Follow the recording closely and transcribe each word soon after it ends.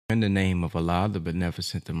In the name of Allah, the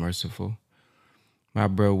Beneficent, the Merciful. My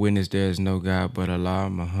bro, witness there is no God but Allah.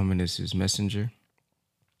 Muhammad is his messenger.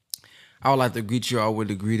 I would like to greet you all with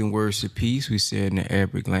the greeting words of peace. We say in the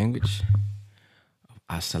Arabic language.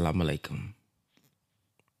 Assalamu alaikum.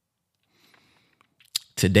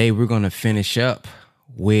 Today we're going to finish up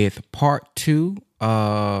with part 2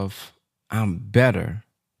 of I'm Better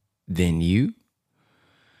Than You.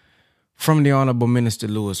 From the Honorable Minister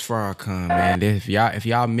Louis Farrakhan, man. If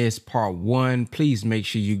y'all missed part 1, please make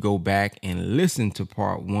sure you go back and listen to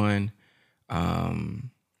part 1,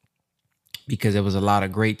 because there was a lot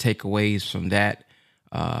of great takeaways from that.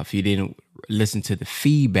 If you didn't listen to the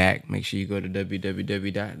feedback, make sure you go to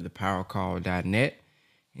www.thepowercall.net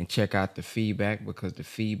and check out the feedback, because the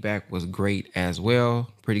feedback was great as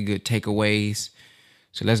well. Pretty good takeaways.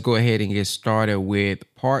 So let's go ahead and get started with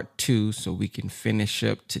part 2 so we can finish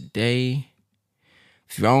up today.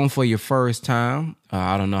 If you're on for your first time,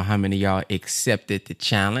 I don't know how many of y'all accepted the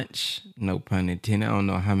challenge. No pun intended. I don't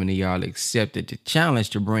know how many of y'all accepted the challenge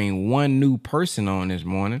to bring one new person on this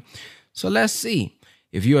morning. So let's see.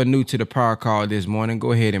 If you are new to the Power Call this morning,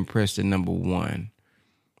 go ahead and press the number 1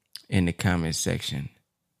 in the comment section.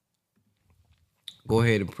 Go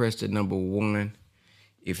ahead and press the number 1.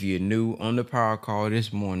 If you're new on the Power Call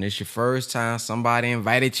this morning, it's your first time, somebody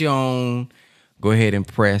invited you on, go ahead and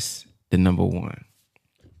press the number 1.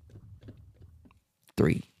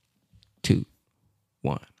 3, 2,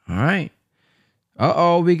 1. All right.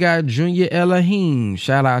 We got Junior Elohim.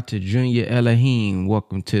 Shout out to Junior Elohim.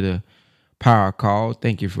 Welcome to the Power Call.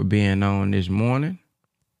 Thank you for being on this morning.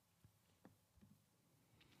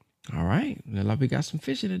 All right. Look like we got some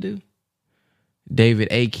fishing to do. David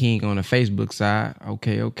A. King on the Facebook side.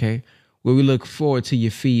 Okay. Well, we look forward to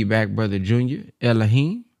your feedback, Brother Junior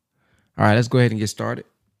Elohim. All right, let's go ahead and get started.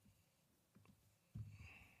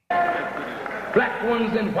 Black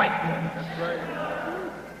ones and white ones.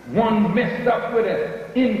 One messed up with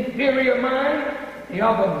an inferior mind, the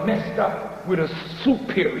other messed up with a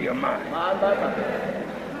superior mind.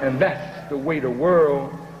 And that's the way the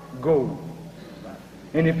world goes.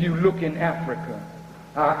 And if you look in Africa,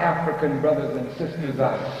 our African brothers and sisters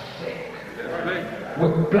are sick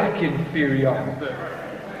with black inferiority.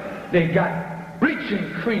 They got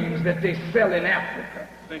bleaching creams that they sell in Africa.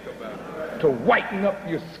 Think about it. To whiten up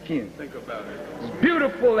your skin. Think about it. As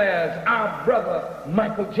beautiful as our brother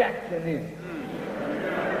Michael Jackson is.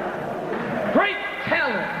 Great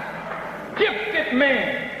talent, gifted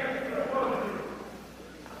man.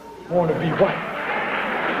 Want to be white.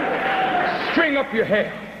 String up your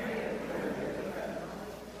hair.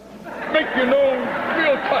 Make your nose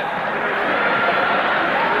real tight.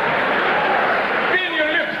 Bend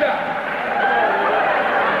your lips out.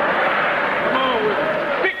 Come on with it.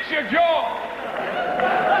 Fix your jaw.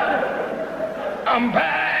 I'm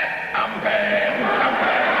bad. I'm bad. I'm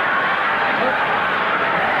bad.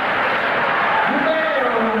 You bad. You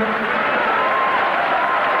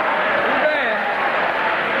bad.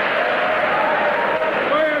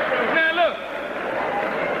 Now look.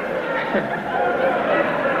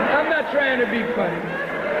 Trying to be funny.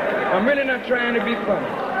 I'm really not trying to be funny.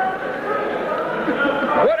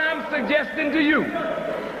 What I'm suggesting to you,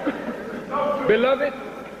 beloved,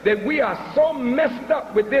 that we are so messed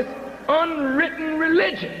up with this unwritten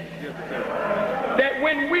religion that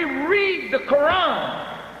when we read the Quran,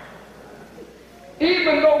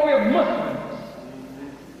 even though we're Muslims,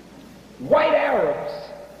 white Arabs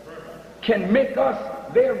can make us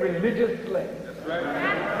their religious slaves. That's right.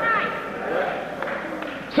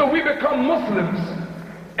 So we become Muslims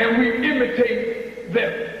and we imitate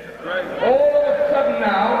them. Right. All of a sudden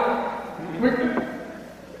now,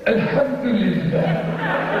 Alhamdulillah.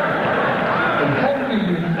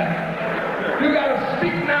 Alhamdulillah. You gotta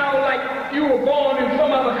speak now like you were born in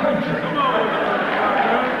some other country.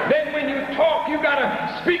 Then when you talk, you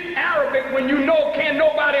gotta speak Arabic when you know can't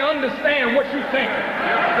nobody understand what you think.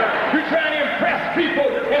 You're trying to impress people,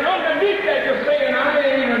 and underneath that you're saying, I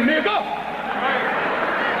ain't a nigga.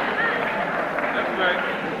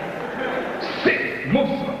 Sick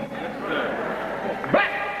Muslim,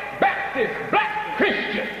 black Baptist, black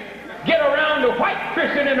Christian, get around the white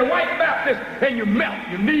Christian and the white Baptist and you melt,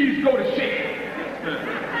 your knees go to shake.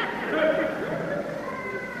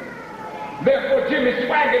 Therefore Jimmy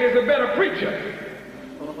Swaggart is a better preacher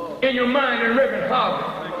in your mind than Reverend Harvey.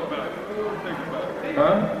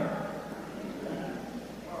 Huh?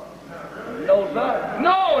 No, sir.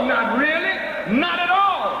 No, not really, not at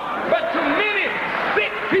all. But to many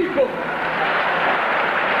sick people,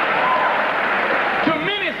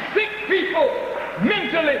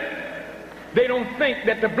 mentally, they don't think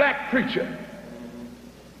that the black preacher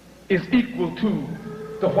is equal to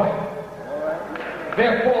the white.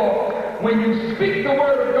 Therefore, when you speak the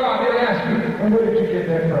word of God, they'll ask you, and where did you get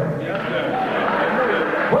that from?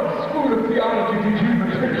 What school of theology did you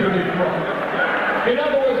matriculate from? In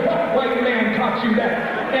other words, what white man taught you that?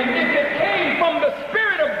 And if it came from the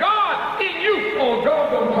Spirit of God in you, oh,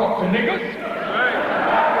 God don't talk to niggas.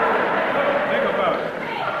 Think about it.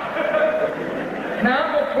 Now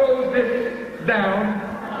I'm going to close this down.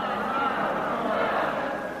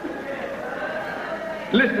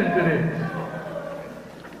 Listen to this.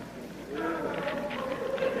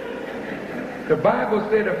 The Bible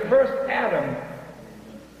said the first Adam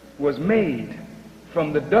was made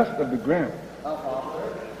from the dust of the ground.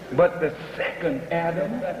 But the second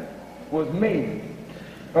Adam was made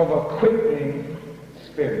of a quickening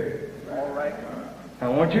spirit. All right. I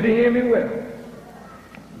want you to hear me well.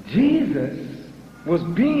 Jesus was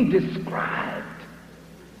being described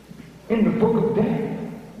in the book of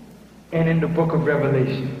Daniel and in the book of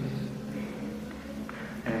Revelations.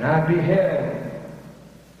 And I beheld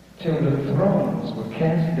till the thrones were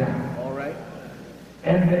cast down. All right.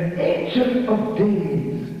 And the Ancient of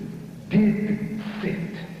Days did sit.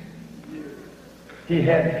 He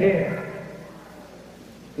had hair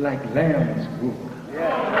like lamb's wool.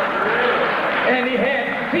 Yeah. And he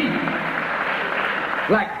had feet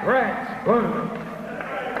like brass burned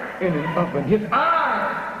in an oven. His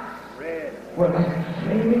eyes were like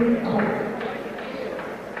flaming coals.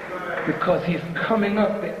 Because he's coming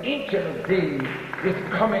up, the Ancient of Days is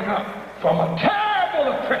coming up from a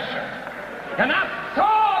terrible oppression. And I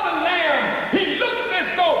saw the Lamb. He looked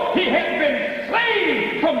as though he had been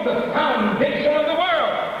slain from the foundation of the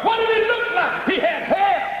world. What did he look like? He had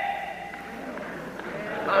hair.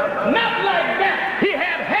 Not like that. He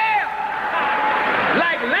had hair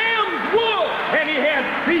like lamb's wool, and he had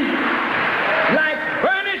feet like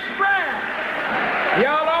burnished brass.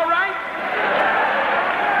 Y'all all right?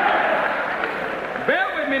 Bear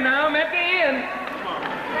with me now. I'm at the end.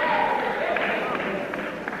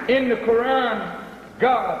 In the Quran,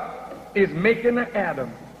 God is making an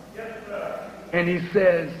Adam. And he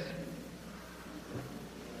says,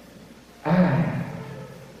 I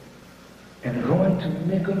am going to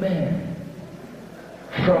make a man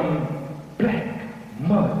from black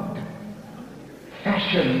mud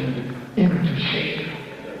fashioned into shape.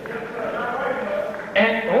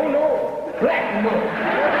 And, oh no, black mud.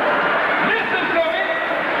 Listen to me.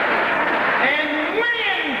 And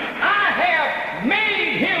when I have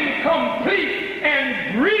made him complete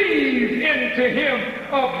and breathed into him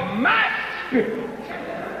of my spirit,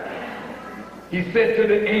 he said to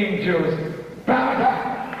the angels, bow down.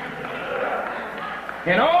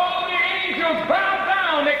 And all the angels bowed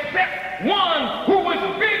down except one who was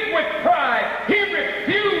big with pride. He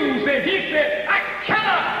refused and he said, I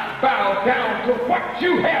cannot bow down to what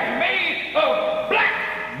you have made of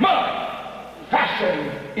black mud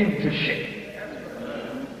fashioned into shape.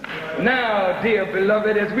 Now, dear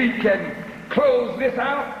beloved, as we can close this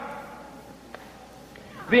out,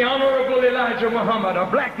 the Honorable Elijah Muhammad, a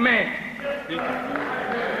black man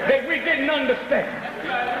that we didn't understand,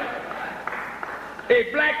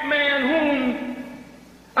 a black man whom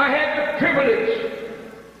I had the privilege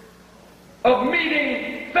of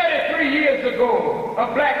meeting 33 years ago,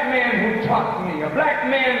 a black man who taught me, a black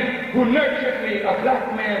man who nurtured me, a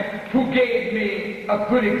black man who gave me a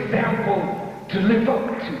good example to live up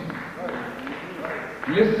to.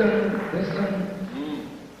 Listen, listen.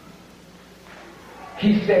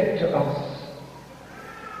 He said to us,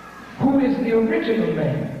 who is the original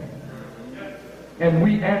man? And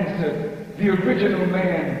we answered, the original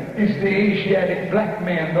man is the Asiatic black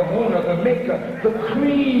man, the owner, the maker, the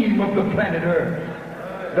cream of the planet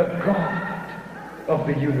Earth, the God of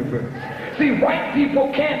the universe. See, white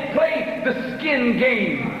people can't play the skin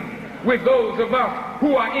game with those of us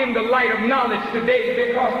who are in the light of knowledge today,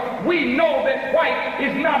 because we know that white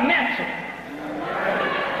is not natural.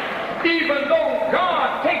 Even though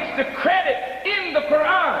God takes the credit in the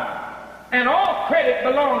Quran, and all credit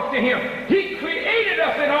belongs to him. He created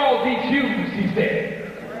us in all these hues, he said.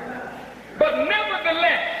 But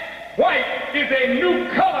nevertheless, white is a new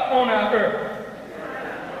color on our earth.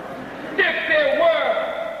 If there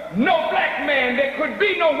were no black man, there could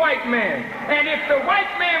be no white man. And if the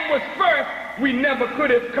white man was first, we never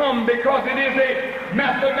could have come, because it is a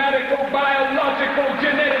mathematical, biological,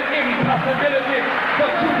 genetic impossibility for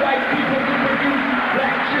two white people to produce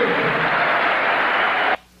black children.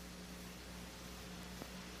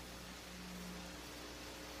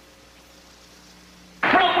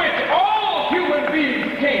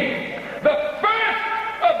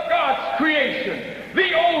 The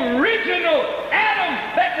original Adam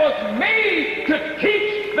that was made to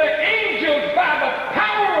teach the angels by the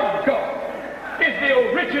power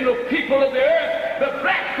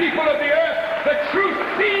people of the earth, the true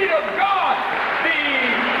seed of God, the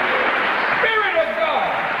Spirit of God,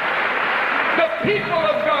 the people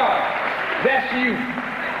of God. That's you.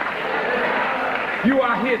 You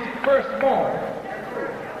are his firstborn.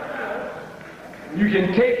 You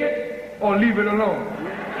can take it or leave it alone.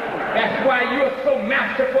 That's why you're so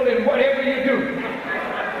masterful in whatever you do.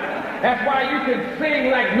 That's why you can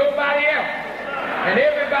sing like nobody else. And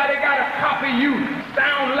everybody got to copy you,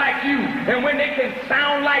 sound like you. And when they can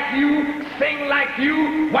sound like you, sing like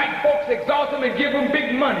you, white folks exalt them and give them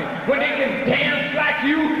big money. When they can dance like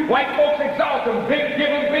you, white folks exalt them,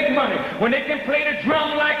 give them big money. When they can play the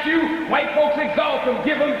drum like you, white folks exalt them,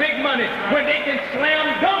 give them big money. When they can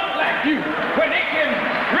slam dunk like you, when they can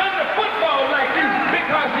run the football like you,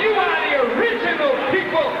 because you are the original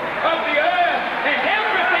people of the earth, and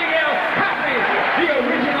everything else copies the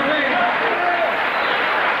original man.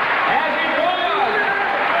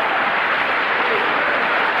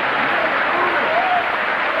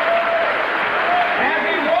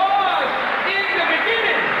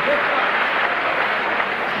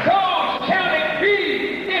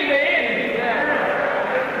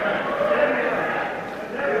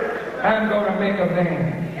 I'm going to make a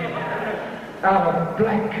man out of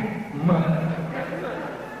black mud.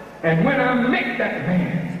 And when I make that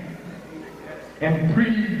man and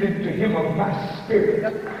breathe into him of my spirit,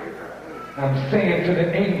 I'm saying to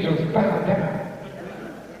the angels, bow down.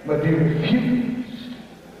 But they refused.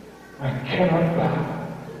 I cannot bow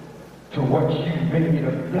to what you made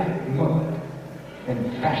of black mud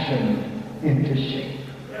and fashioned into shape.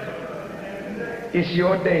 It's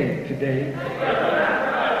your day today.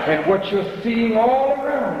 And what you're seeing all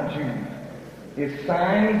around you is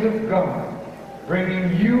signs of God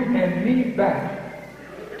bringing you and me back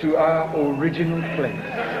to our original place.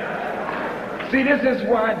 See, this is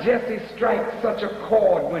why Jesse strikes such a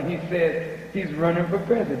chord when he says he's running for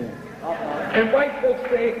president. And white folks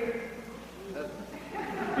say,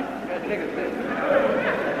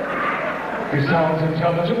 he sounds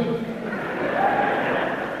intelligent.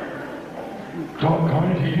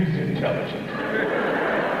 Doggone it, he is intelligent.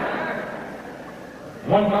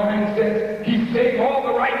 One mind says he's saying all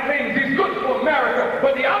the right things, he's good for America,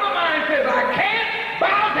 but the other mind says I can't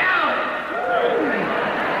bow down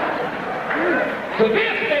to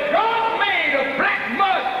this that God made of black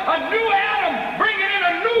mud, a new Adam, bringing in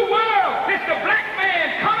a new world. It's the black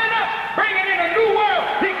man coming up, bringing in a new world.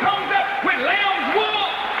 He comes up with lamb's wool,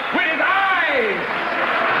 with his eyes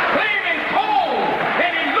flaming cold,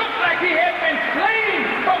 and he looks like he has been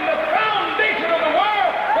slain from the foundation of the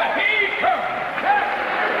world, but he comes.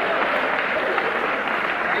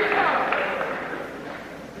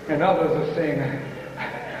 And others are saying,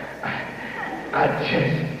 I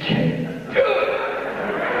just can't do it.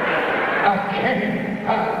 I can't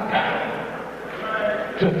bow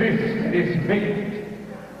down to this that is made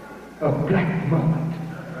of black mud,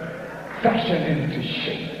 fashioned into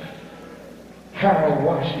shape. Harold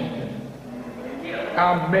Washington,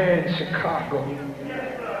 our man Chicago,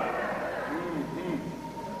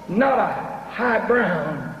 not a high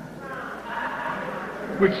brown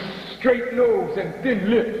with straight nose and thin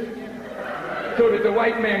lips, so that the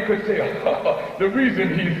white man could say, oh, the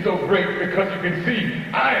reason he's so great because you can see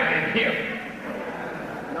I'm in him.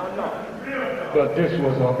 No. But this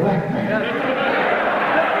was a black man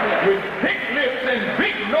with thick lips and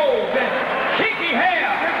big nose and kinky hair,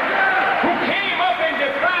 who came up and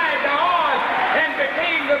defied the odds and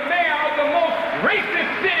became the mayor of the most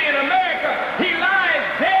racist city in America. He lies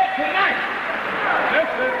dead tonight.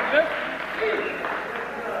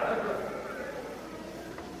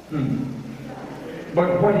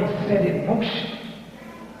 But what he set in motion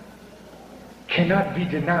cannot be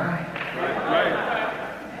denied.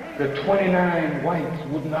 The 29 whites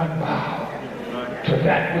would not bow to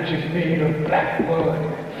that which is made of black mud,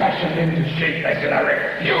 fashioned into shape. I said, I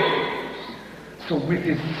refuse. So with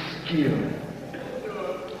his skill,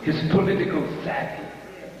 his political savvy,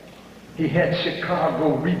 he had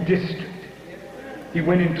Chicago redistricted. He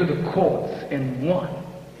went into the courts and won.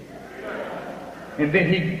 And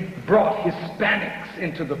then he brought Hispanics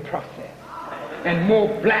into the process and more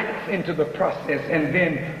blacks into the process, and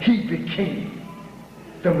then he became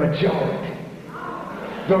the majority,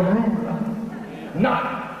 the ruler,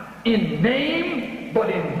 not in name but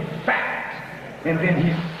in fact. And then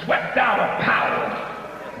he swept out of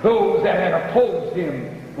power those that had opposed him,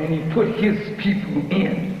 and he put his people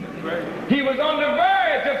in. He was on the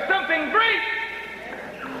verge of something great,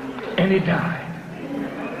 and he died.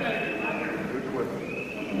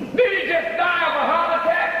 Did he just die of a heart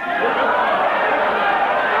attack?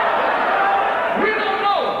 We don't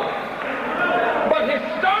know. But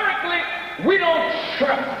historically, we don't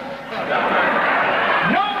trust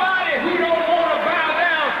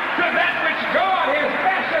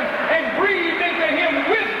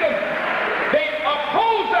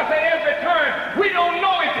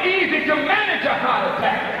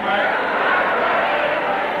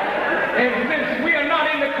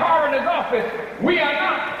office, we are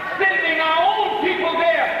not sending our own people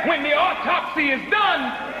there when the autopsy is done.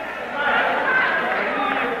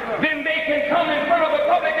 Then they can come in front of the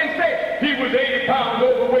public and say, he was 80 pounds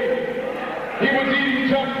overweight. He was eating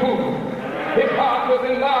junk food. His heart was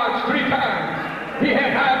enlarged 3 times. He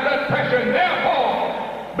had high blood pressure, and therefore,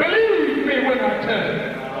 believe me when I tell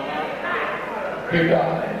you, he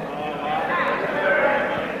died.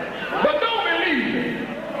 But don't believe me.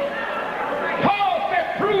 Paul said,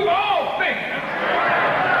 prove all things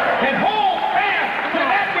and hold fast to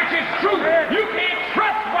that which is true. You can't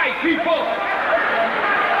trust white people.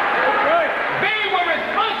 They were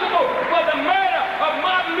responsible for the murder of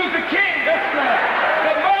Martin Luther King,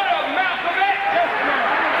 the murder of Malcolm X,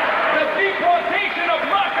 the deportation of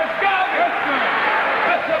Marcus Garvey,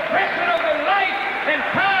 the suppression of the life and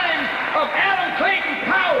times of Adam Clayton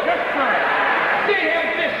Powell. They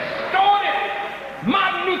have distorted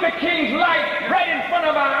Martin Luther King's life right in front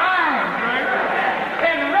of our eyes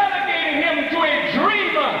and relegated him to a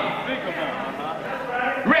dreamer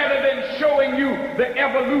rather than showing you the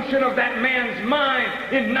evolution of that man's mind.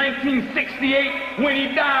 In 1968, when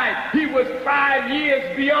he died, he was 5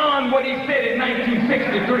 years beyond what he said in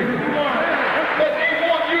 1963. But they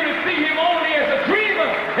want you to see him only as a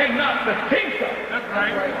dreamer and not the thinker. That's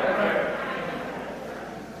right.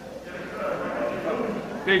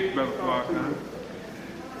 Thanks, Brother Farrakhan.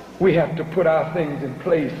 We have to put our things in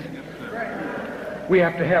place. We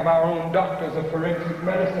have to have our own doctors of forensic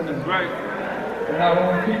medicine and our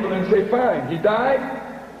own people and say, fine, he died,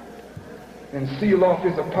 and seal off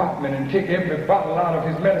his apartment and take every bottle out of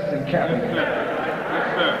his medicine cabinet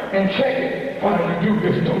and check it. Why do you do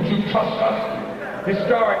this? Don't you trust us?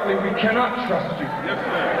 Historically, we cannot trust you.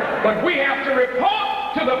 But we have to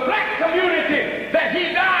report to the black community that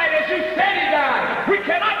he died as you said he died. We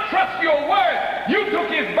cannot trust your word. You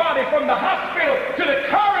took his body from the hospital to the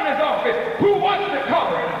coroner's office. Who was the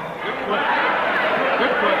coroner?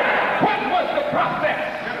 What was the process?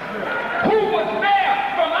 Who was there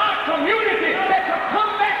from our community that could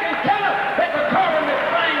come back and tell us that the coroner's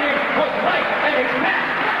finding was right and exact?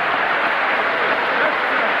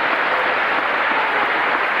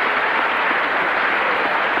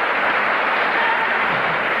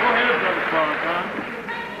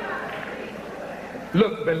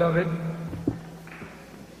 Look, beloved,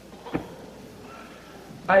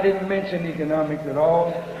 I didn't mention economics at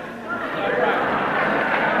all.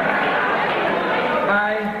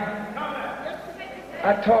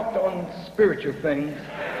 I talked on spiritual things,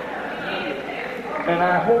 and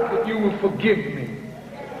I hope that you will forgive me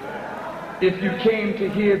if you came to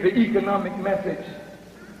hear the economic message.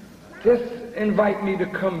 Just invite me to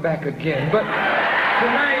come back again. But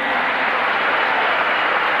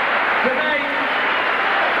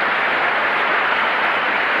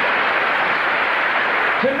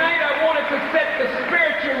tonight I wanted to set the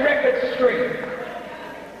spiritual record straight.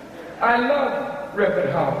 I love Reverend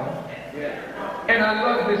Howard, and I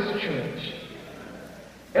love this church,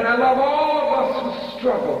 and I love all of us who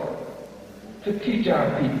struggle to teach our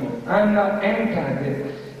people. I'm not anti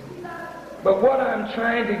this, but what I'm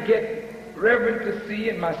trying to get Reverend to see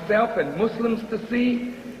and myself and Muslims to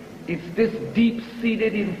see is this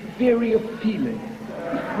deep-seated inferior feeling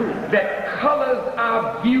that colors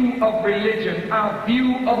our view of religion, our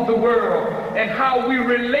view of the world, and how we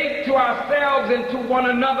relate to ourselves and to one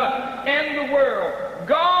another and the world.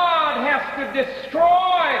 God has to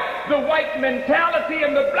destroy the white mentality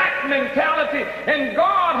and the black mentality, and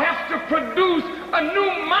God has to produce a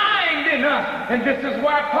new mind in us. And this is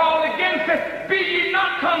why Paul again says, be ye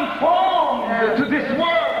not conformed to this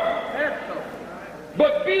world,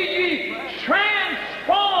 but be ye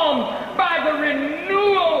transformed by the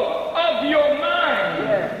renewal of your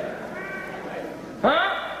mind.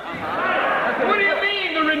 Huh? What do you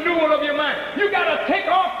mean, the renewal of your mind? You got to take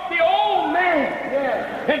off the old man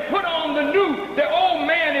and put on the new. The old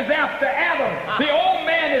man is after Adam. The old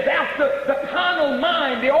man is after the carnal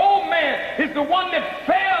mind. The old man is the one that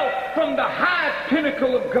fell from the high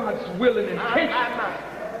pinnacle of God's will and intention.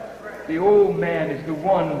 The old man is the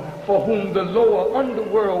one for whom the lower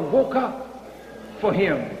underworld woke up for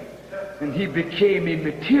him, and he became a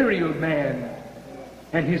material man,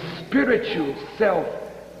 and his spiritual self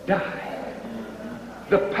died.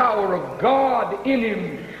 The power of God in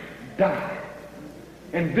him died.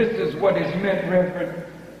 And this is what is meant, Reverend,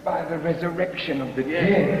 by the resurrection of the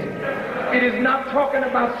dead. It is not talking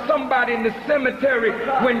about somebody in the cemetery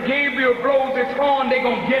when Gabriel blows his horn, they're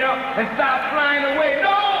going to get up and start flying away.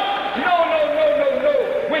 No!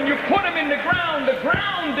 When you put them in the ground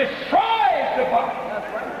destroys the body.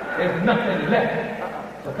 There's nothing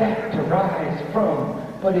left for that to rise from,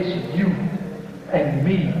 but it's you and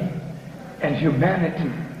me and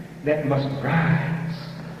humanity that must rise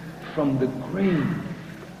from the grave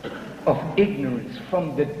of ignorance,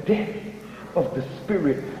 from the death of the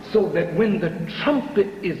spirit, so that when the trumpet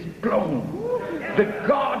is blown, the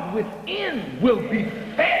God within will be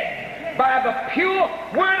fed by the pure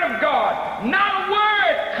word of God, not a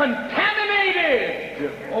word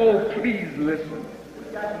contaminated. Oh, please listen.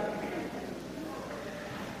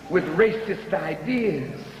 With racist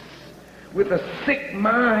ideas, with a sick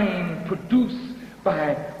mind produced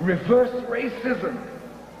by reverse racism.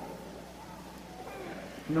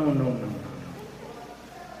 No.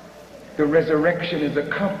 The resurrection is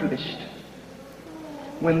accomplished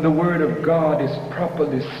when the word of God is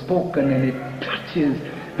properly spoken and it touches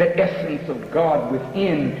the essence of God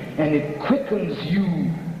within, and it quickens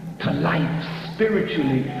you to life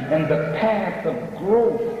spiritually, and the path of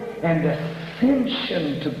growth and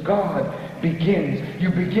ascension to God begins.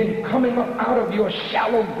 You begin coming up out of your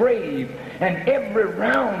shallow grave, and every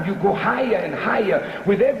round you go higher and higher.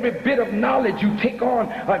 With every bit of knowledge you take on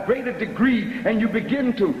a greater degree, and you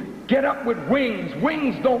begin to get up with wings.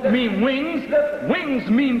 Wings don't mean wings. Wings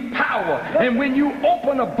mean power. And when you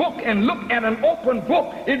open a book and look at an open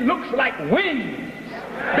book, it looks like wings,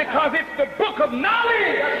 because it's the book of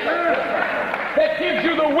knowledge that gives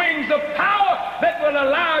you the wings of power that will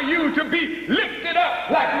allow you to be lifted up,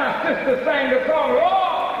 like my sister sang the song,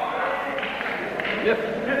 Lord,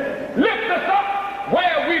 lift us up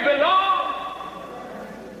where we belong,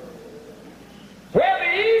 where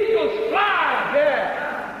the eagles fly, there,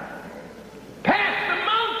 past the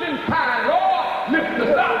mountainside, Lord, lift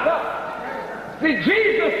us up. See,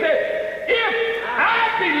 Jesus said, if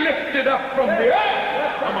I be lifted up from the earth,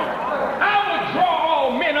 I will draw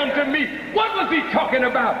all men unto me. What was he talking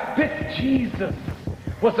about? This Jesus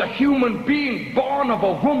was a human being born of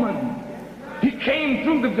a woman. He came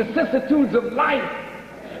through the vicissitudes of life.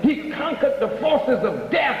 He conquered the forces of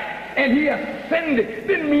death, and he ascended.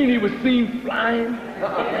 Didn't mean he was seen flying.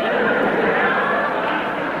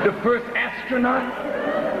 The first astronaut,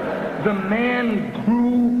 the man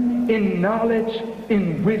grew in knowledge,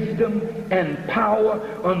 in wisdom and power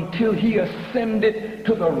until he ascended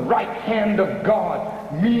to the right hand of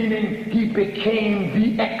God, meaning he became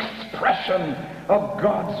the expression of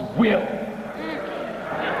God's will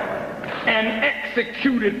and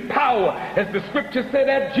executed power. As the scripture said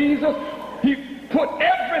at Jesus, he put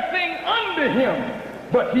everything under him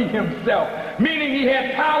but he himself, meaning he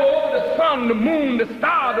had power over the sun, the moon, the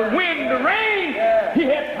star, the wind, the rain. He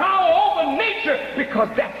had power over nature, because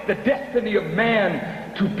that's the destiny of man,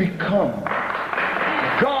 to become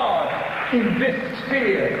God in this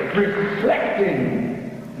sphere,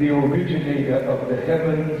 reflecting the originator of the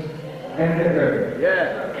heavens and the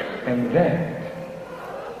earth. And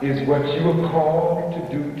that is what you are called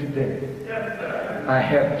to do today. I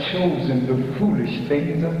have chosen the foolish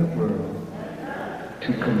things of the world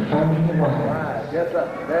to confound the wise.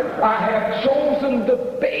 I have chosen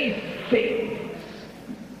the base things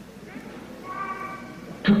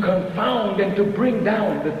to confound and to bring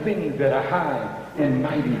down the things that are high and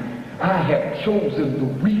mighty. I have chosen the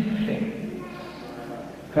weak things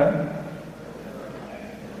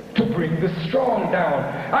to bring the strong down.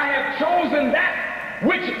 I have chosen that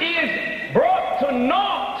which is brought to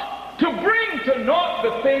naught, to bring to naught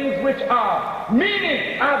the things which are.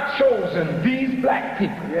 Meaning, I've chosen these black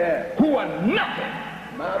people who are nothing,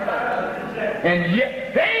 and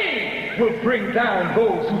yet they will bring down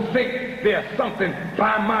those who think they're something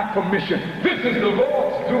by my permission. This is the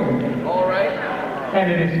Lord's doing. All right.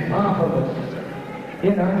 And it is marvelous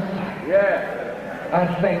in our sight.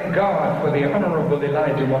 I thank God for the Honorable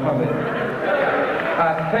Elijah Muhammad.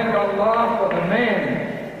 I thank Allah for the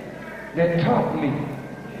man that taught me.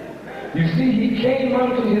 You see, he came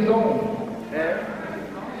unto his own,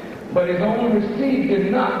 but his own received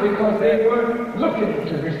him not, because they weren't looking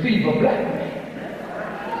to receive a black man.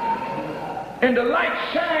 And the light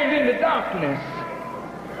shined in the darkness,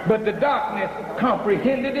 but the darkness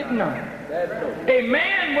comprehended it not. A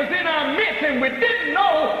man was in our midst, and we didn't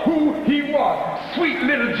know who he was. Sweet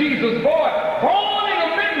little Jesus boy, born in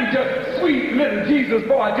a manger, sweet little Jesus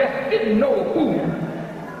boy, just didn't know who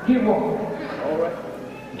he was. All right.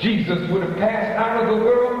 Jesus would have passed out of the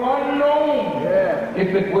world unknown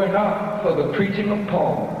if it were not for the preaching of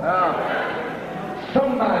Paul.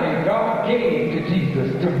 Somebody God gave to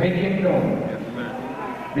Jesus to make him known.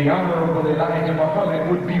 The Honorable Elijah Muhammad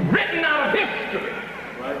would be written out of history.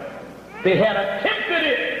 They had attempted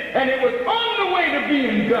it, and it was on the way to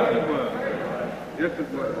being done.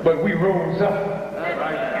 But we rose up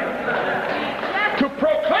to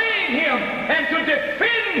proclaim him and to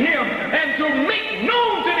defend him and to make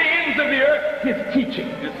known to the ends of the earth his teaching.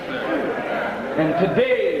 And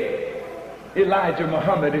today, Elijah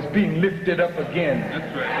Muhammad is being lifted up again.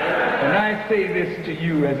 That's right. And I say this to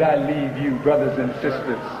you as I leave you, brothers and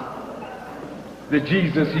sisters. The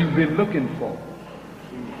Jesus you've been looking for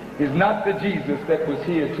is not the Jesus that was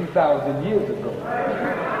here 2,000 years ago.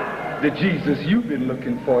 The Jesus you've been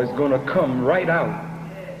looking for is going to come right out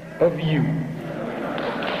of you.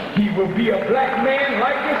 He will be a black man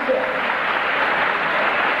like yourself.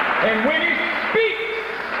 And when he speaks,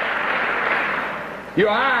 your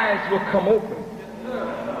eyes will come open.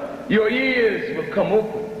 Your ears will come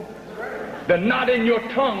open. The knot in your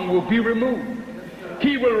tongue will be removed.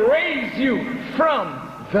 He will raise you from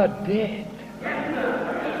the dead.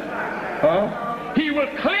 He will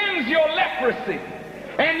cleanse your leprosy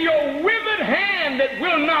and your withered hand that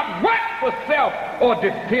will not work for self or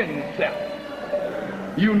defend self.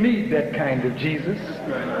 You need that kind of Jesus.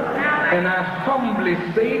 And I humbly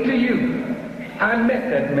say to you, I met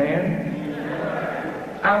that man.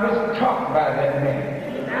 I was taught by that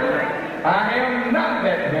man. I am not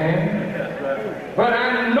that man, but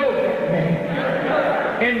I know that man.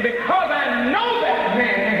 And because I know that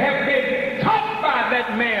man and have been taught by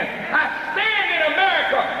that man, I stand in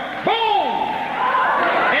America bold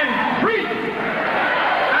and free.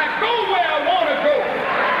 I go where I want to go,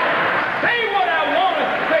 say what I want to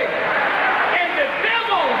say, and the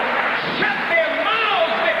devil shut their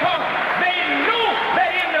mouths because they know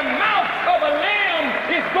that in the mouth of a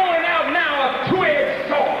lamb is going out now a two-edged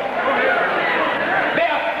sword.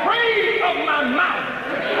 They're afraid of my mouth.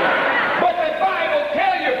 But the Bible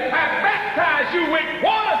tells you, I baptize you with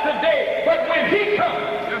water today, but when he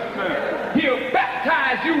comes, he'll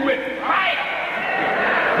baptize you with fire.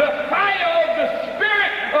 The fire of the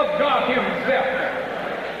Spirit of God himself.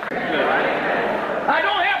 I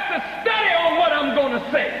don't have to study on what I'm going to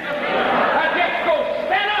say. I just go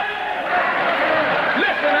stand up.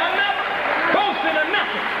 Listen, I'm not boasting or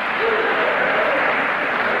nothing.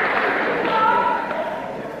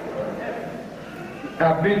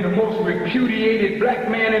 I've been the most repudiated black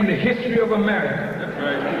man in the history of America.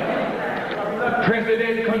 The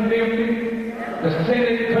president condemned me. The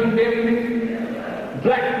Senate condemned me.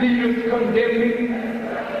 Black leaders condemned me.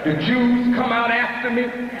 The Jews come out after me.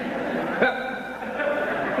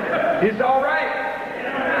 It's all right.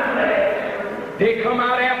 They come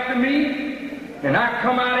out after me, and I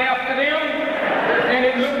come out after them, and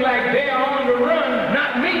it looks like they're on the run,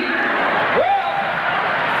 not me. Well,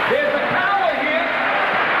 there's a power here.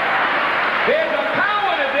 There's a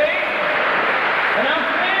power today, and I'm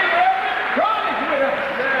saying, Reverend, God is with us.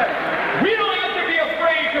 We don't have to be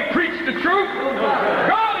afraid to preach the truth.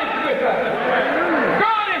 God is with us.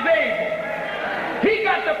 God is able. He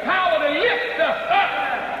got the power to lift us up.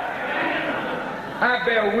 I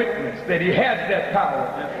bear witness that he has that power.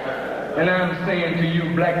 And I'm saying to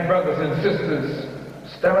you, black brothers and sisters,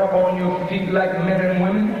 stand up on your feet like men and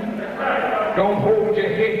women. Don't hold your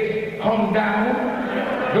head hung down.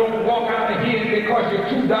 Don't walk out of here because you're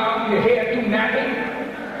too dark, your hair too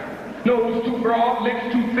nappy, nose too broad,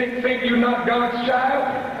 lips too thick, think you're not God's child.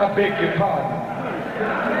 I beg your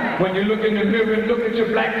pardon. When you look in the mirror and look at your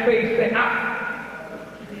black face, say,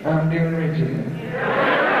 I'm the original.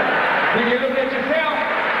 When you look at yourself,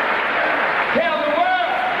 tell the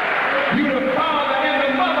world you're the father and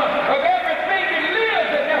the mother of everything that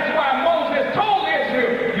lives, and that's why Moses told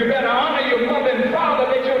Israel, you better honor your mother and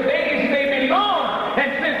father that your days may be long,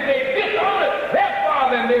 and since they dishonored their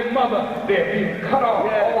father and their mother, they're being cut off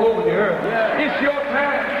all over the earth. It's your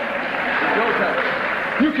time. It's your time.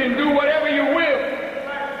 You can do whatever you will.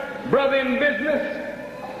 Brother in business,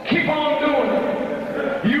 keep on doing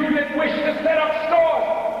it. You that wish to set up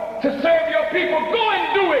stores, to serve your people, go and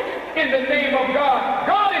do it in the name of God.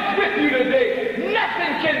 God is with you today.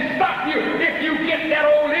 Nothing can stop you if you get that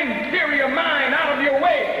old inferior mind out of your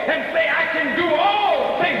way and say, I can do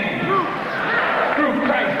all things through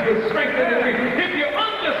Christ who strengthens me. If you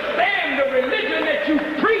understand the religion that you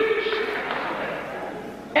preach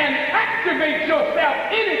and activate yourself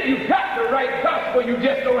in it, you've got the right gospel, you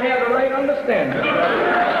just don't have the right understanding.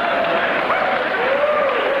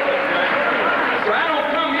 So I don't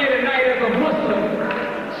come here tonight as a Muslim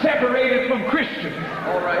separated from Christians.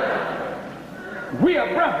 All right. We are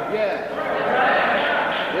brothers.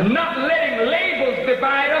 Yeah. Not letting labels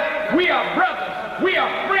divide us. We are brothers. We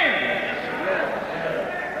are friends.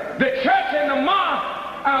 Yeah. The church and the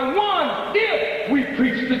mosque are one if we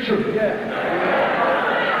preach the truth.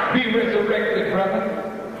 Yeah. Be resurrected, brother.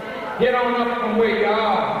 Get on up from where you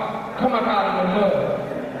are. Come up out of the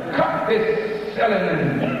mud. Cut this selling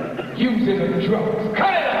and using of drugs.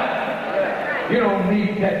 Cut it out. You don't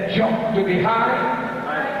need that junk to be high.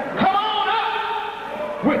 Come on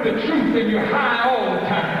up with the truth and you're high all the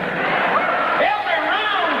time. Every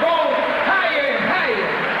round goes higher and higher.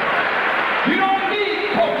 You don't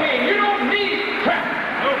need cocaine. You don't need crack.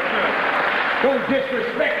 Don't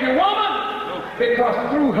disrespect your woman, because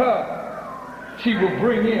through her, she will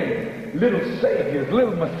bring in little saviors,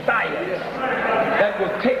 little messiahs that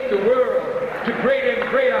will take the world to greater and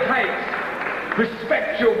greater heights.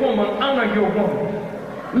 Respect your woman, honor your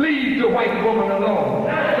woman. Leave the white woman alone.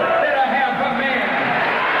 Let her have her man.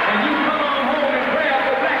 And you come on home and grab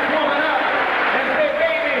the black woman up and say,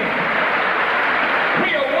 baby, we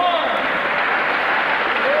are one.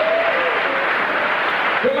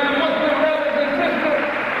 To my Muslim brothers and sisters,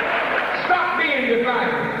 stop being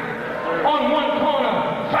divided. On one corner,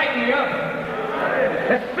 fighting the other.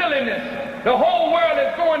 That's silliness. The whole world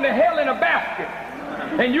is going to hell in a basket.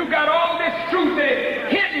 And you got all this truth that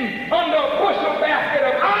is hidden under a bushel basket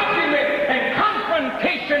of argument and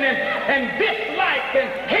confrontation and dislike and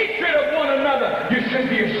hatred of one another. You should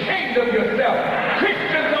be ashamed of yourself.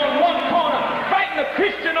 Christians on one corner, fighting a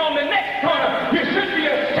Christian on the next corner. You should be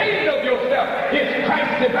ashamed of yourself. Is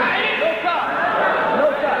Christ divided? No, sir.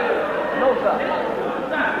 No, sir. No, sir.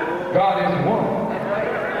 God is one.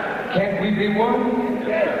 Can't we be one?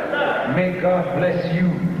 May God bless you.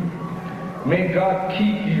 May God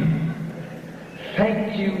keep you.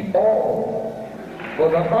 Thank you all for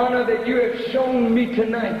the honor that you have shown me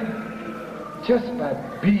tonight just by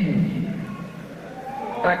being here.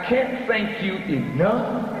 I can't thank you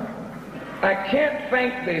enough. I can't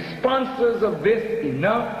thank the sponsors of this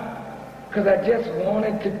enough, because I just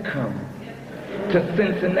wanted to come to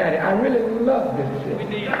Cincinnati. I really love this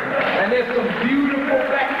city. And there's some beautiful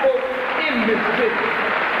black folks in this city.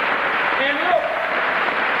 And look,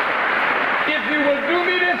 if you will do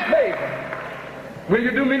me this favor, will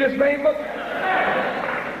you do me this favor?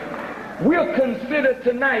 We'll consider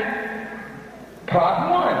tonight part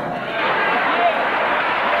one.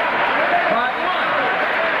 Part one.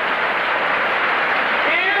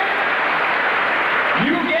 If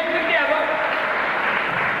you get together,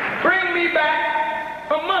 bring me back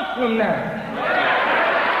a month from now.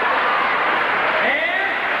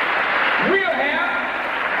 And we'll have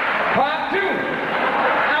part two.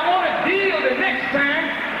 I want to deal the next time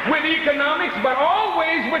with economics, but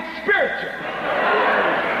always with spiritual.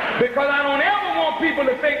 Because I don't ever want people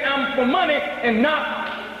to think I'm for money and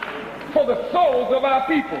not for the souls of our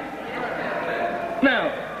people.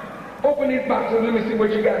 Now, open these boxes. Let me see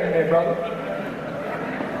what you got in there, brother.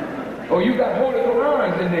 Oh, you got Holy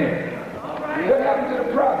Qurans in there. What happened to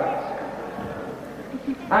the products?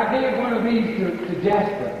 I gave one of these to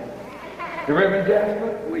Jasper, the Reverend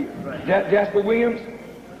Jasper, Jasper Williams.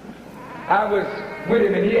 I was with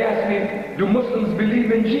him and he asked me, do Muslims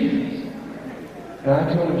believe in Jesus? And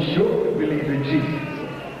I told him, sure, we believe in Jesus.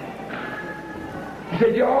 He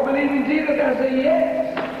said, you all believe in Jesus? I said,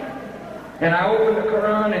 yes. And I opened the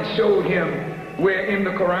Quran and showed him where in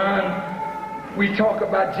the Quran we talk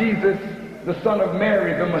about Jesus, the son of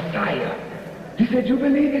Mary, the Messiah. He said, you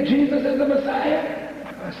believe that Jesus is the Messiah?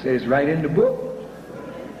 I said, it's right in the book.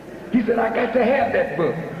 He said, I got to have that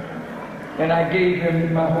book. And I gave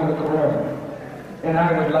him my Holy Quran. And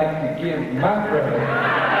I would like to give my brother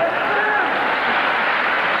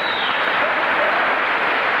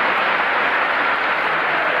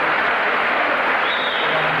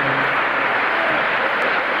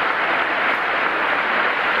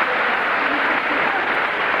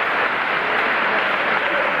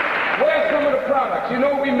products. You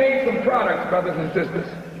know, we made some products, brothers and sisters.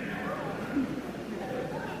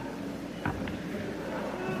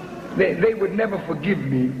 They would never forgive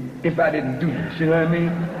me if I didn't do this, you know what I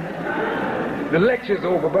mean? The lecture's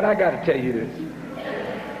over, but I got to tell you this.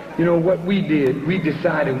 You know what we did? We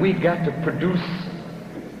decided we got to produce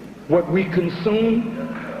what we consume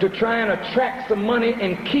to try and attract some money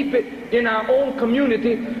and keep it in our own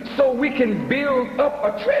community so we can build up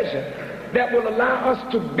a treasure that will allow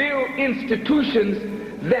us to build institutions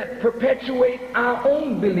that perpetuate our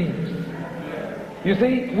own beliefs. You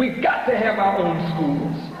see, we've got to have our own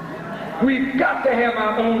schools. We've got to have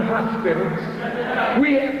our own hospitals.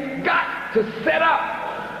 We have got to set up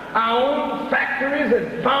our own factories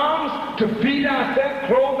and farms to feed ourselves,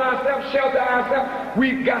 clothe ourselves, shelter ourselves.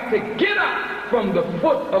 We've got to get up from the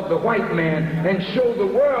foot of the white man and show the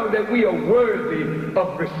world that we are worthy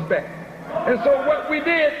of respect. And so what we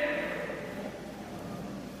did,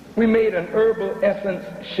 we made an herbal essence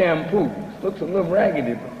shampoo. Looks a little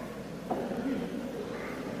raggedy, but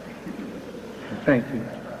thank you.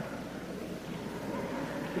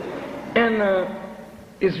 And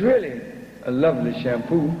it's really a lovely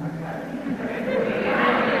shampoo.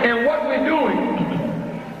 And what we're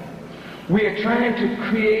doing, We are trying to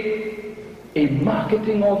create a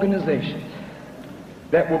marketing organization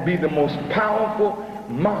that will be the most powerful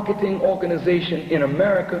marketing organization in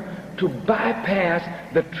America to bypass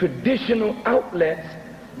the traditional outlets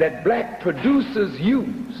that black producers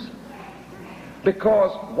use,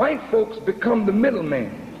 because white folks become the middleman.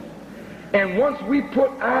 And once we put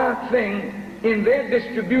our thing in their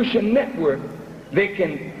distribution network, they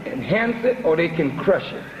can enhance it or they can crush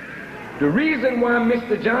it. The reason why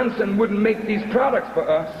Mr. Johnson wouldn't make these products for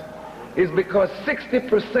us is because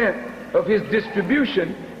 60% of his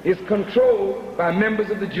distribution is controlled by members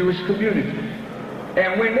of the Jewish community.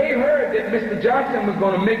 And when they heard that Mr. Johnson was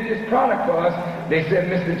going to make this product for us, they said,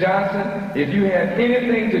 Mr. Johnson, if you have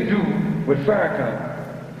anything to do with Farrakhan,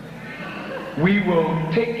 we will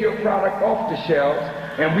take your product off the shelves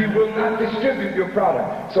and we will not distribute your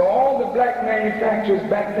product. So all the black manufacturers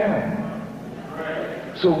backed down.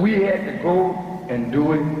 So we had to go and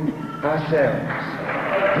do it ourselves.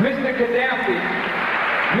 Mr. Gaddafi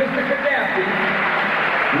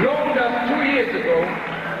loaned us 2 years ago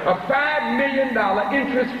a $5 million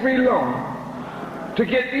interest-free loan to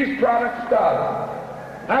get these products started.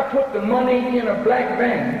 I put the money in a black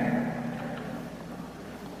bank.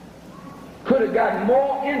 Could have gotten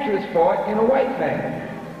more interest for it in a white bank.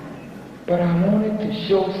 But I wanted to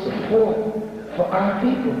show support for our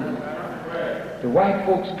people. The white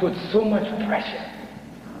folks put so much pressure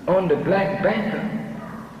on the black banker.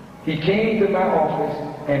 He came to my office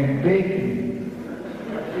and begged me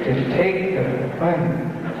to take the money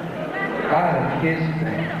out of his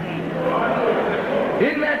bank.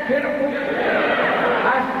 Isn't that pitiful?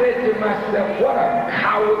 I said to myself, what a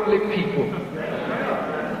cowardly people.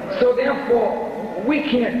 So therefore, we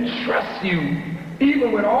can't trust you,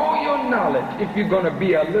 even with all your knowledge, if you're going to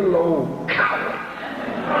be a little old coward.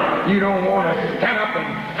 You don't want to stand up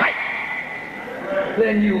and fight.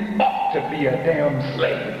 Then you ought to be a damn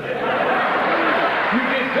slave. You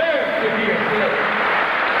deserve to be a slave.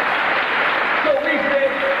 So we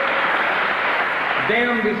said,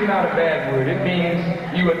 damned is not a bad word. It means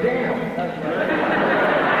you are damned.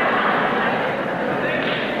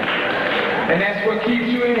 And that's what keeps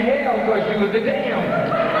you in hell, because you are the damned.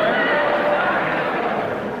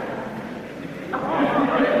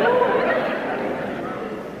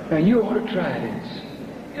 Now you ought to try this.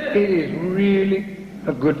 It is really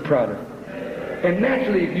a good product. And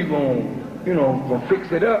naturally, if you're gonna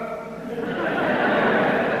fix it up,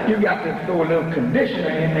 you got to throw a little conditioner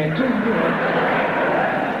in there too,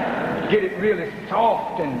 Get it really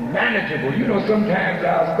soft and manageable. Sometimes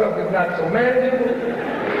our stuff is not so manageable.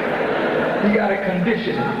 You got to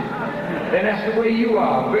condition it. And that's the way you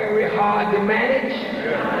are, very hard to manage.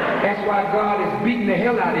 That's why God is beating the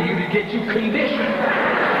hell out of you to get you conditioned.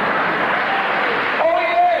 Oh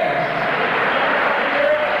yes!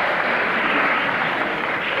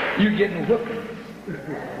 You're getting whippings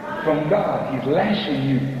from God. He's lashing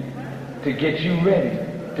you to get you ready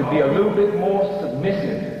to be a little bit more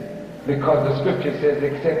submissive. Because the scripture says,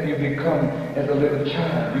 except you become as a little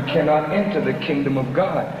child, you cannot enter the kingdom of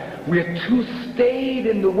God. We're too stayed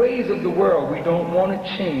in the ways of the world. We don't want to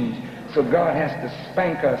change. So God has to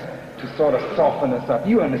spank us to sort of soften us up.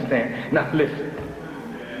 You understand? Now listen.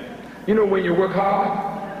 When you work hard,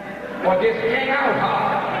 or just hang out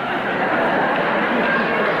hard,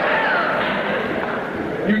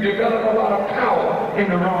 you develop a lot of power in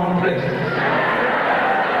the wrong places.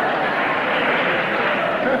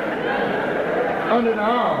 Under the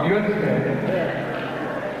arm, you understand?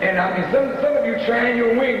 And I mean, some of you trying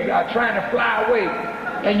your wings out, trying to fly away,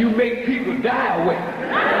 and you make people die away.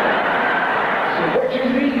 So what you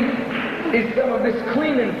need is some of this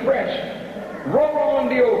clean and fresh. Roll on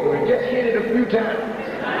deodorant, just hit it a few times.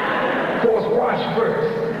 Of course, wash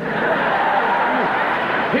first.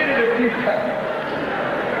 Hit it a few times.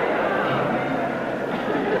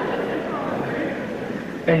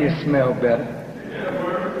 And you smell better.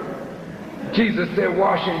 Jesus said,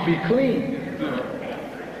 wash and be clean.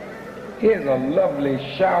 Here's a lovely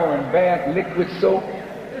shower and bath liquid soap.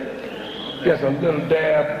 Just a little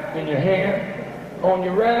dab in your hand, on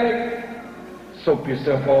your rag. Soap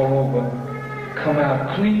yourself all over. Come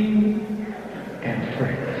out clean and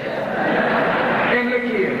fresh. And look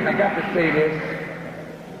here, I got to say this.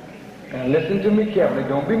 Now listen to me carefully.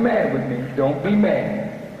 Don't be mad with me. Don't be mad.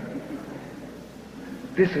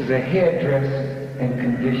 This is a hairdress and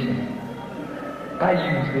conditioner. I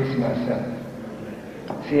use this myself.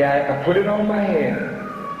 See, I put it on my head,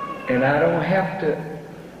 and I don't have to,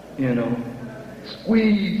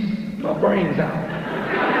 squeeze my brains out.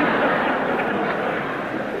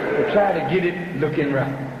 I try to get it looking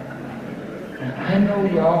right. Now, I know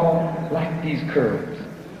y'all like these curls.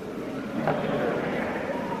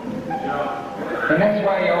 And that's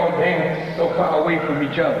why y'all dance so far away from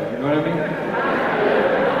each other, you know what I mean?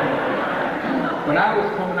 When I was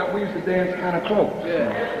coming up, we used to dance kind of close.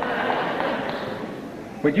 Yeah.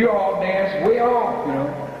 But you all dance way off, you know.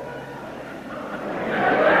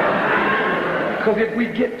 Because if we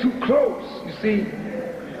get too close, you see,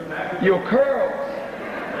 your curls,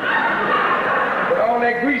 with all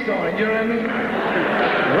that grease on it, you know what I mean?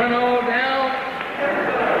 Run all down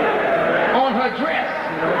on her dress,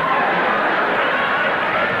 you know.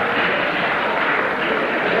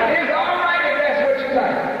 It's all right if that's what you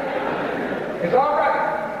like. It's all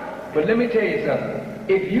right. But let me tell you something.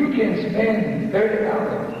 If you can spend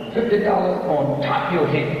 $30, $50 on top of your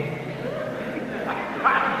head,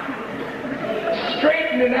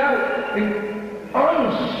 straighten it out and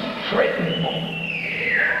unstraightenable,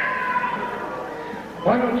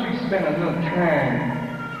 why don't you spend a little time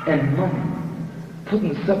and money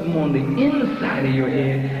putting something on the inside of your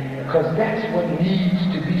head, because that's what needs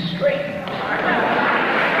to be straightened.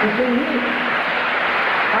 It's in here.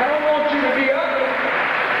 I don't want you to be ugly,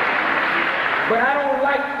 but I don't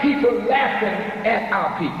like people laughing at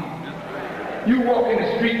our people. You walk in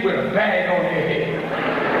the street with a bag on your head.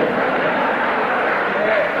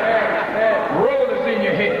 Rollers in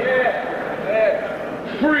your head.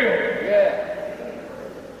 Frill.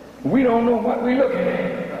 We don't know what we're looking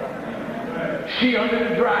at. She under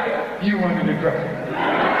the dryer, you under the dryer.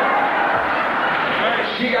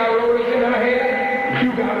 She got rollers in her hair,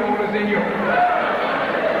 you got rollers in your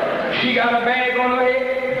hair. She got a bag on her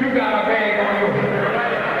head, you got a bag on your head.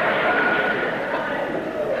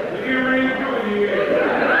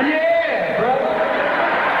 Yeah, brother.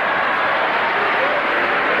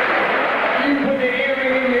 You put the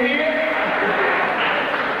earring in your ear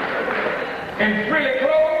and frilly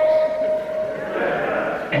clothes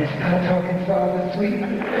and start talking soft and sweet.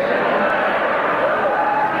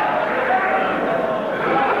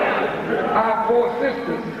 Our four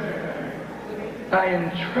sisters are in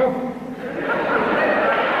trouble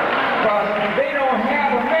because they don't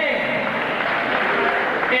have a man,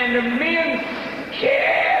 and the men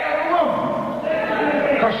scared of the woman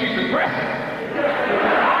because she's aggressive,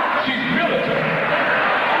 she's militant,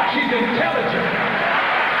 she's intelligent,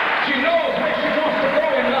 she knows where she wants to go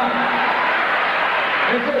in life.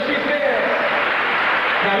 And so she says,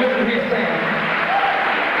 now listen here, Sam,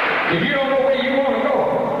 if you don't know where you want to go,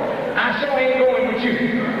 I sure ain't going with you.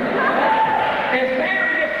 And Sam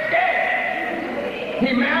gets scared.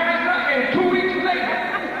 He marries her, and 2 weeks later,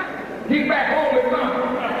 he's back home with mom.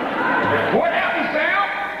 What happened, Sam?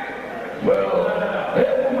 Well,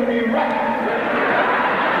 that woman ain't right.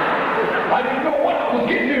 I didn't know what I was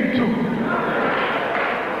getting into.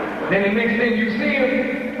 Then the next thing you see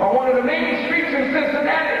him on one of the main streets in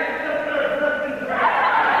Cincinnati,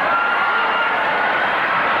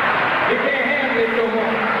 he can't handle it no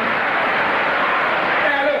more.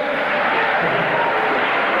 Now look,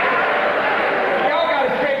 y'all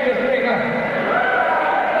gotta straighten this thing up.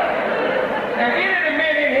 And any of the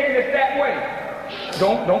men in here that's that way,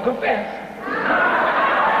 don't confess.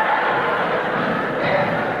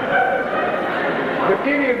 But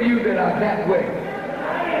any of you that are that way,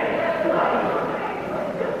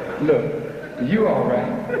 look, you all right.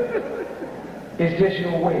 It's just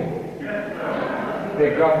your way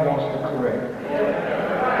that God wants to correct.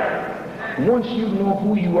 Once you know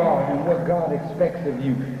who you are and what God expects of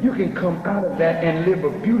you, you can come out of that and live a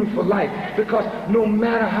beautiful life. Because no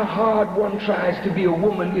matter how hard one tries to be a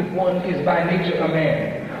woman, if one is by nature a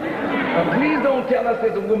man. Now, please don't tell us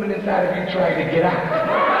there's a woman inside of you trying to get out.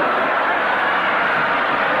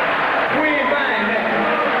 We ain't buying that.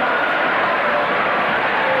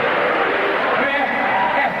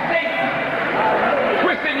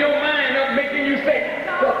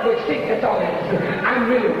 But see, that's all it is. I'm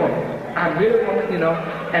really a woman. I'm really a woman, you know,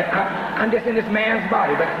 and I'm just in this man's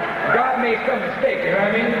body. But God made some mistake, you know what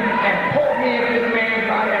I mean? And pulled me into this man's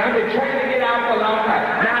body, and I've been trying to get out for a long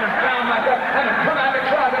time. Now I've found myself, and I've come out of the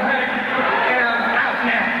closet, honey, and I'm out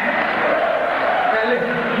now. Now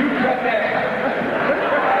listen, you cut that out.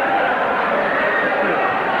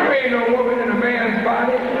 You ain't no woman in a man's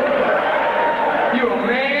body. You're a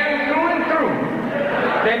man through and through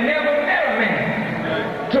that never met a man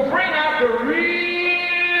to bring out the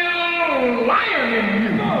real lion in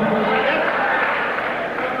you.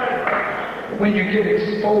 When you get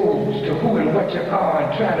exposed to who and what you are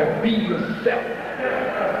and try to be yourself,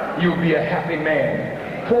 you'll be a happy man.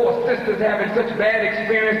 Poor sisters having such bad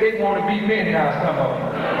experience, they want to be men now, some of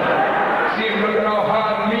them. See him looking all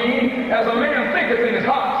hard and mean. As a man thinketh in his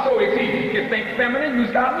heart, so is he. You think feminine, you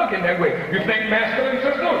start looking that way. You think masculine,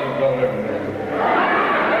 sister,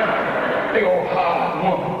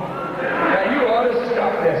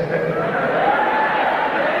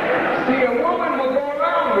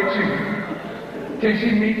 till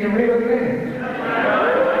she meets the real thing.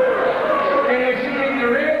 And if she meets the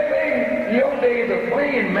real thing, your days of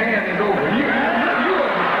playing man is over. You understand.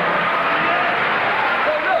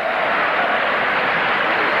 So look,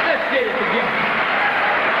 let's get it together.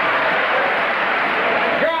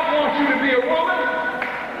 God wants you to be a woman,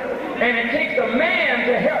 and it takes a man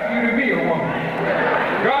to help you to be a woman.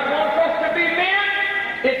 God wants us to be men.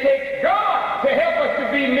 It takes God to help us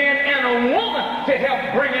to be men and a woman to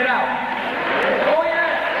help bring it out. Oh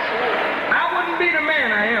yeah. I wouldn't be the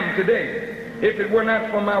man I am today if it were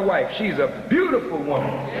not for my wife. She's a beautiful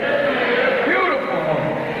woman. Beautiful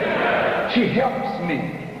woman. She helps me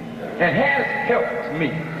and has helped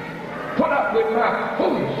me put up with my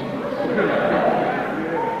foolishness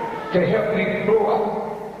to help me grow up.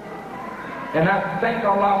 And I thank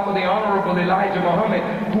Allah for the Honorable Elijah Muhammad,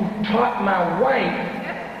 who taught my wife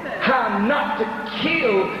how not to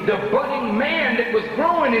kill the budding man that was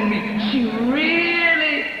growing in me. She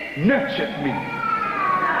really nurtured me.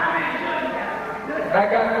 I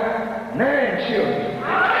got 9 children.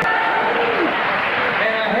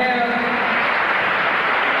 And I have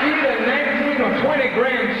either 19 or 20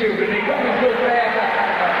 grandchildren. They come in so fast,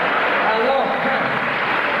 I lost count.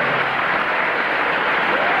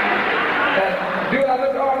 Do I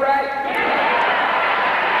look all right?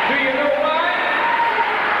 Do you know why?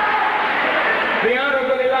 The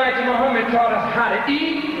Honorable Elijah Muhammad taught us how to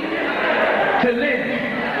eat, to live.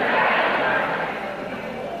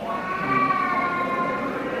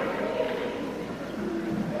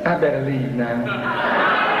 I better leave now.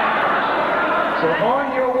 So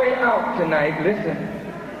on your way out tonight, listen,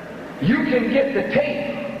 you can get the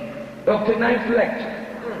tape of tonight's lecture.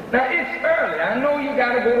 Now it's early. I know you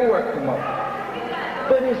got to go to work tomorrow.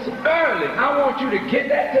 But it's early. I want you to get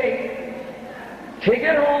that tape, take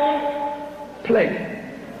it home, play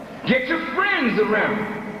it. Get your friends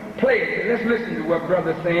around, play it. Let's listen to what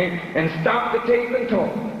brother's saying and stop the tape and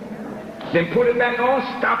talk. Then put it back on,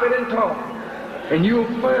 stop it and talk. And you'll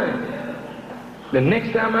find the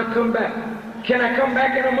next time I come back. Can I come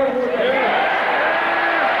back in a month? Can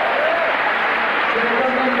I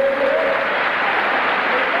come back there?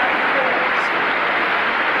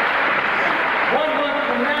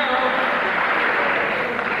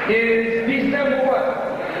 Is December what?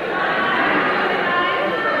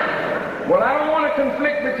 Well, I don't want to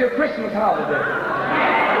conflict with your Christmas holiday.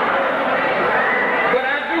 But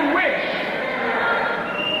I do wish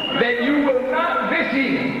that you will not this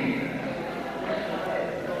year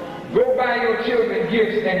go buy your children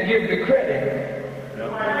gifts and give the credit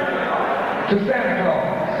to Santa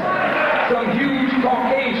Claus. Some huge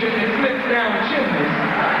Caucasian that slips down chimneys.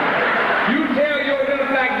 You tell your little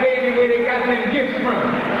black baby where they got them gifts from.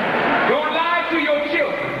 Don't lie to your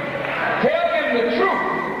children. Tell them the truth.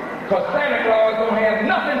 Because Santa Claus don't have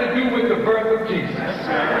nothing to do with the birth of Jesus.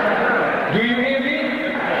 Do you hear me?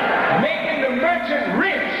 Making the merchant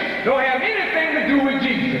rich don't have anything to do with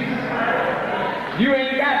Jesus. You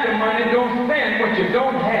ain't got the money, don't spend what you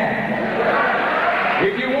don't have.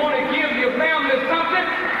 If you want to give your family something,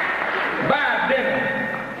 buy a dinner.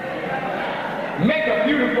 Make a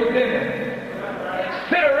beautiful dinner.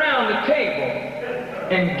 Sit around the table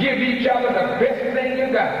and give each other the best thing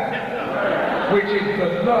you got, which is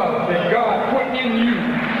the love that God put in you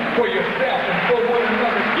for yourself and for one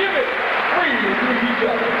another. Give it freely to each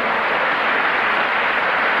other.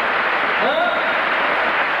 Huh?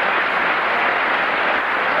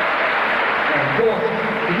 And of course,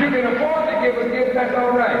 if you can afford to give a gift, that's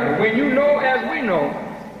all right. But when you know, as we know,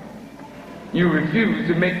 you refuse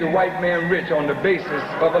to make the white man rich on the basis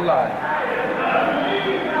of a lie.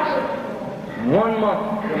 1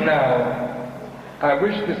 month from now, I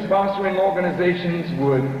wish the sponsoring organizations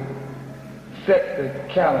would set the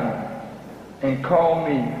calendar and call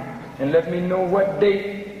me and let me know what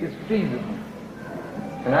date is feasible.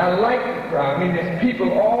 And I like the crowd. I mean, there's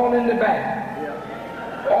people all in the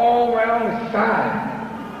back, all around the side.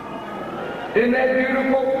 Isn't that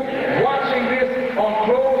beautiful? Watching this on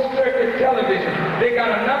closed circuit television. They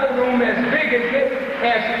got another room as big as this,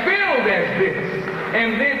 as filled as this.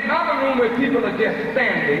 And this other room where people are just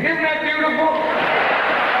standing. Isn't that beautiful?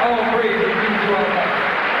 All praise be to Allah.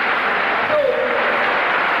 So,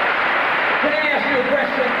 can I ask you a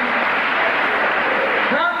question?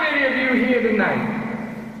 How many of you here tonight,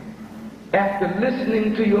 after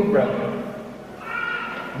listening to your brother,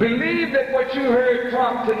 believe that what you heard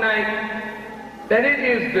taught tonight, that it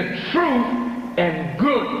is the truth and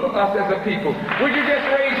good for us as a people? Would you just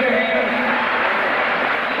raise your hand?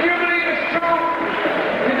 Do you believe it's true?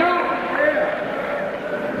 You do?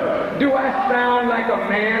 Do I sound like a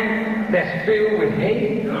man that's filled with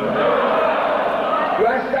hate? Do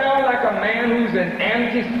I sound like a man who's an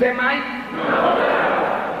anti-Semite?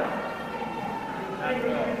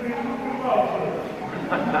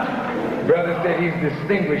 Brother said he's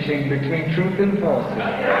distinguishing between truth and falsehood.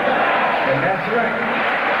 And that's right.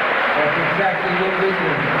 That's exactly what we're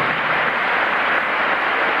doing.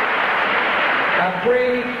 I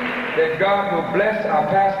pray that God will bless our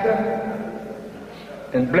pastor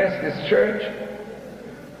and bless this church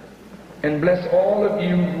and bless all of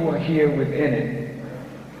you who are here within it.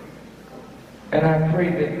 And I pray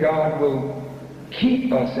that God will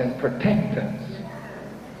keep us and protect us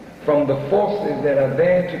from the forces that are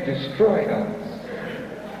there to destroy us.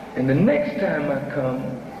 And the next time I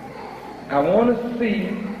come, I want to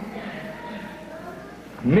see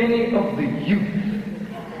many of the youth.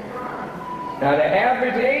 Now the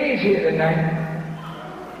average age here tonight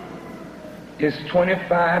is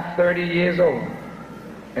 25, 30 years old.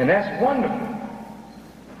 And that's wonderful.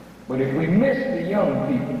 But if we miss the young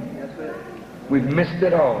people, we've missed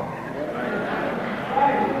it all.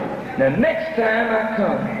 Now next time I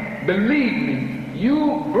come, believe me,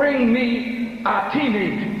 you bring me our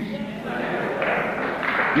teenagers.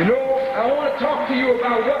 You know, I want to talk to you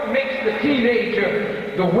about what makes the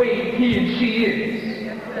teenager the way he and she is.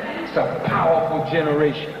 It's a powerful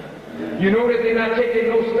generation. You know that they're not taking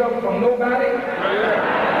no stuff from nobody?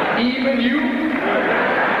 Even you?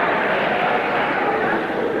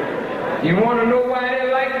 You want to know why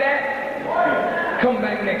they're like that? Come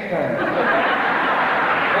back next time.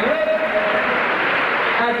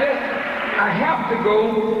 I have to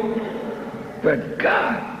go, but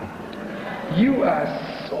God, you are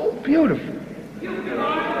so beautiful.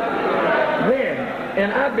 Man,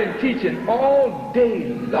 and I've been teaching all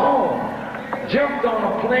day long. Jumped on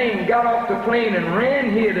a plane, got off the plane, and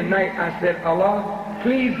ran here tonight. I said, Allah,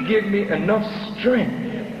 please give me enough strength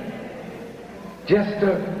just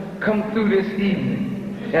to come through this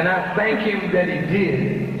evening. And I thank him that he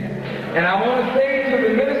did. And I want to say to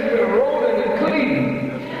the minister of Roland and Cleveland,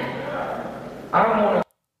 I want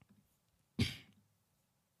to.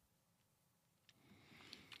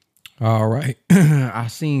 All right. I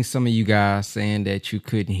seen some of you guys saying that you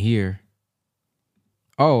couldn't hear.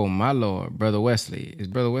 Oh, my Lord. Brother Wesley. Is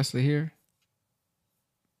Brother Wesley here?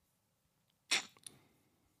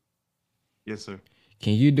 Yes, sir.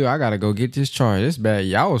 Can you do? I got to go get this charge. This bad.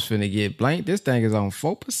 Y'all was finna get blanked. This thing is on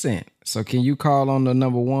 4%. So can you call on the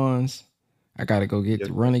number ones? I got to go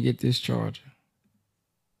run and get this charger.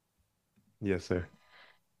 Yes, sir.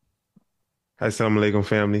 Assalamu alaikum,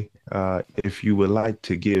 family. If you would like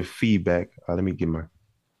to give feedback, let me get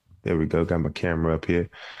there we go. Got my camera up here.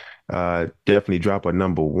 Definitely drop a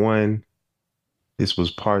number 1. This was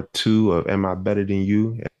part 2 of Am I Better Than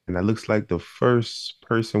You? And it looks like the first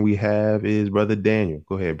person we have is Brother Daniel.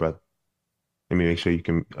 Go ahead, brother. Let me make sure you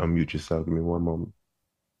can unmute yourself. Give me one moment.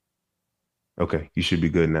 Okay, you should be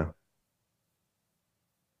good now.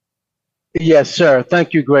 Yes, sir.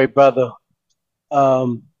 Thank you, great brother.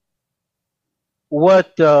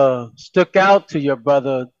 What stuck out to your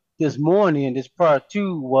brother this morning in this part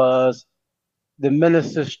 2 was the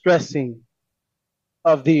minister stressing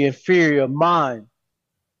of the inferior mind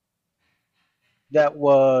that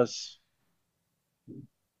was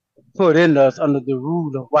put in us under the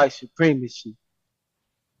rule of white supremacy.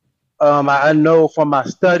 I know from my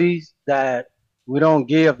studies that we don't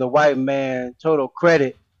give the white man total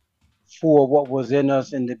credit for what was in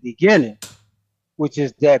us in the beginning, which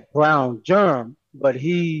is that brown germ, but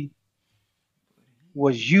he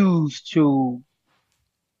was used to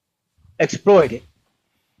exploit it,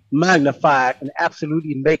 magnify it, and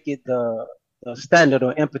absolutely make it the standard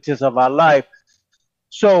or impetus of our life.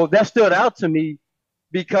 So that stood out to me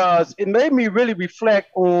because it made me really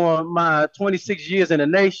reflect on my 26 years in the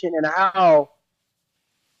nation and how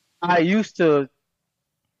I used to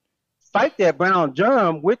fight that brown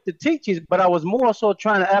germ with the teachings, but I was more so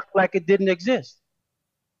trying to act like it didn't exist.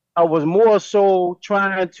 I was more so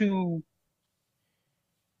trying to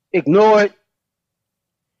ignore it,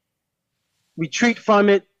 retreat from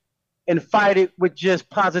it, and fight it with just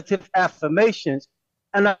positive affirmations.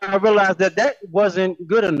 And I realized that that wasn't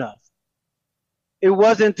good enough. It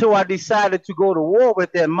wasn't until I decided to go to war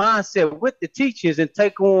with that mindset, with the teachings, and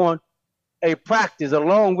take on a practice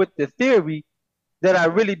along with the theory that I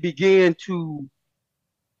really began to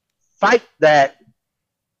fight that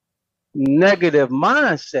negative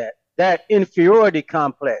mindset, that inferiority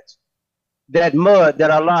complex, that mud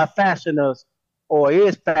that Allah fashioned us or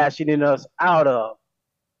is fashioning us out of.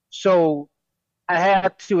 So I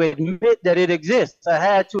had to admit that it exists. I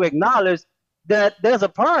had to acknowledge that there's a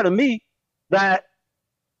part of me that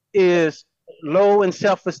is low in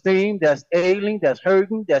self-esteem, that's ailing, that's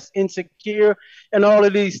hurting, that's insecure, and all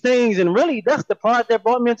of these things. And really, that's the part that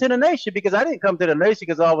brought me into the nation, because I didn't come to the nation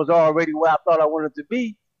because I was already where I thought I wanted to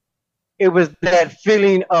be. It was that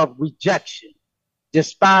feeling of rejection,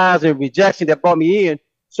 despise and rejection that brought me in.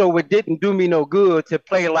 So it didn't do me no good to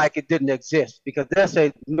play like it didn't exist, because that's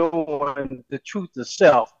ignoring the truth of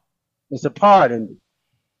self. It's a part of me.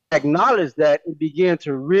 Acknowledge that and begin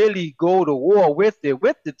to really go to war with it,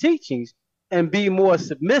 with the teachings, and be more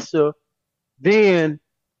submissive, then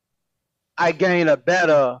I gain a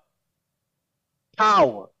better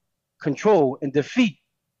power, control, and defeat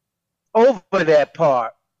over that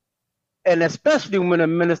part. And especially when the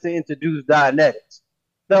minister introduced Dianetics.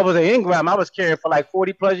 That was an engram I was carrying for like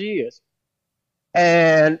 40 plus years.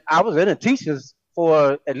 And I was in the teachings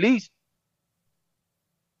for at least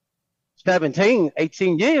 17,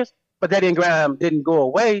 18 years, but that engram didn't go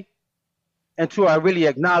away until I really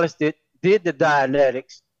acknowledged it, did the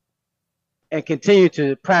Dianetics, and continued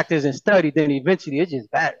to practice and study. Then eventually it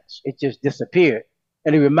just vanished. It just disappeared.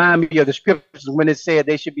 And it reminded me of the scriptures when it said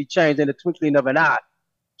they should be changed in the twinkling of an eye.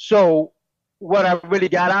 So what I really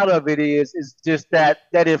got out of it is just that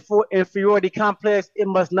inferiority complex, it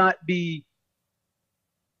must not be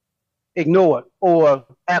ignored or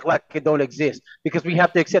act like it don't exist, because we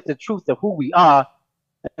have to accept the truth of who we are,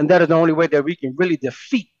 and that is the only way that we can really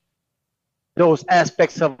defeat those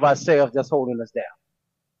aspects of ourselves that's holding us down.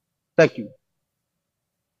 Thank you.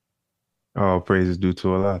 All praises due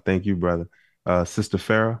to Allah. Thank you, brother. Sister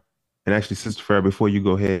Farah. And actually, Sister Farah, before you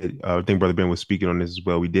go ahead, I think Brother Ben was speaking on this as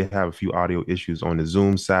well. We did have a few audio issues on the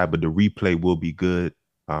Zoom side, but the replay will be good.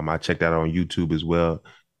 I checked that out on YouTube as well.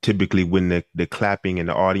 Typically, when the clapping and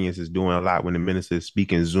the audience is doing a lot, when the minister is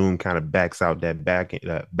speaking, Zoom kind of backs out that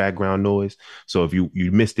background noise. So if you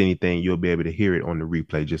missed anything, you'll be able to hear it on the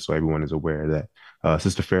replay, just so everyone is aware of that.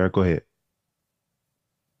 Sister Farah, go ahead.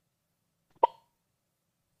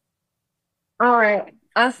 All right.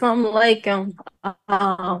 Assalamu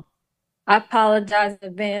alaikum. I apologize in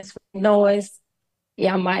advance for the noise.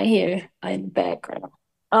 Y'all might hear in the background.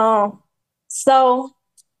 So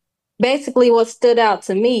basically what stood out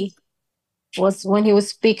to me was when he was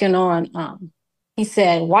speaking on, he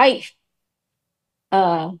said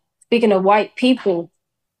speaking of white people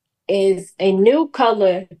is a new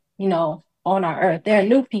color, on our earth. There are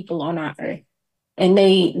new people on our earth. And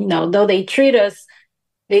they, though they treat us,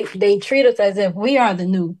 they treat us as if we are the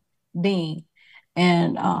new being.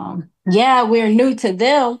 And yeah, we're new to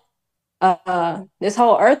them. This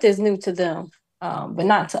whole earth is new to them, but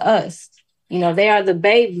not to us. They are the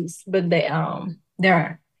babies, but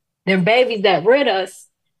they're babies that rid us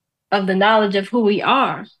of the knowledge of who we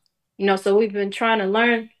are. So we've been trying to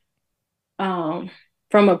learn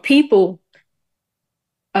from a people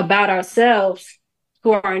about ourselves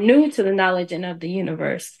who are new to the knowledge and of the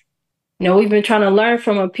universe. We've been trying to learn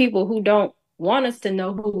from a people who don't want us to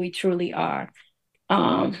know who we truly are.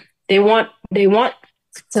 They want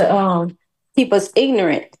to keep us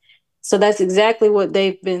ignorant. So that's exactly what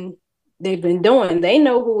they've been doing. They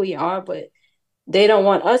know who we are, but they don't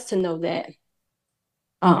want us to know that.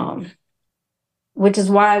 Which is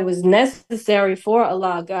why it was necessary for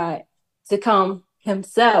Allah God to come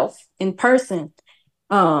himself in person,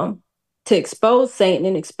 to expose Satan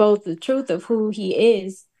and expose the truth of who he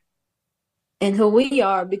is and who we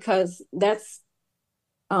are, because that's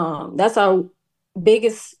our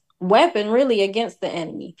biggest weapon really against the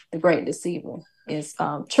enemy, the great deceiver, is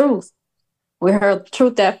truth. We heard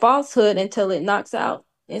truth that falsehood until it knocks out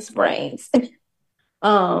its brains.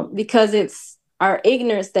 Because it's our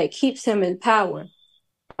ignorance that keeps him in power.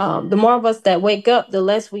 The more of us that wake up, the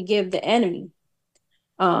less we give the enemy.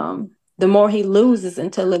 The more he loses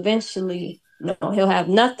until eventually, he'll have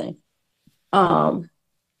nothing.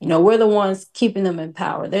 We're the ones keeping them in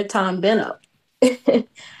power. Their time been up.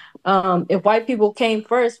 If white people came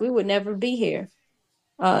first, we would never be here.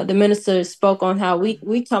 The minister spoke on how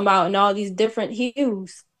we come out in all these different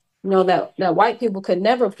hues, that white people could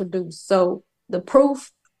never produce. So the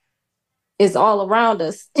proof is all around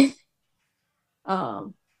us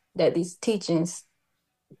that these teachings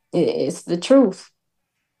is the truth.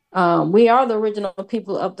 We are the original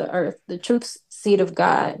people of the earth, the truth seed of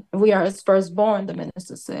God. We are his firstborn, the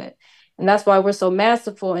minister said. And that's why we're so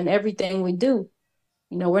masterful in everything we do.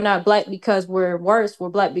 We're not black because we're worse. We're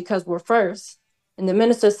black because we're first. And the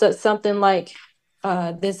minister said something like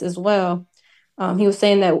this as well. He was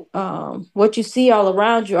saying that what you see all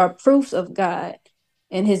around you are proofs of God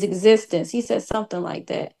and his existence. He said something like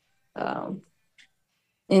that. And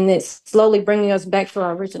it's slowly bringing us back to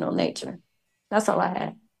our original nature. That's all I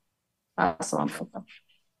had. Wa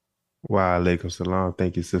alaikum salam.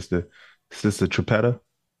 Thank you, sister. Sister Tripetta.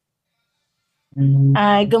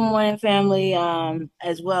 Hi, good morning, family.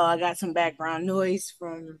 As well, I got some background noise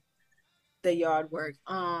from the yard work.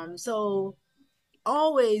 So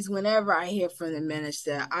always whenever I hear from the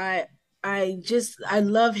minister, I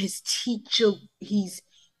love his teacher. He's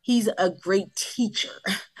a great teacher.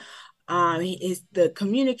 He is the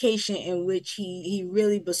communication in which he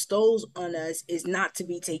really bestows on us is not to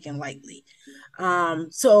be taken lightly.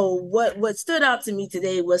 So what stood out to me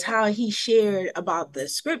today was how he shared about the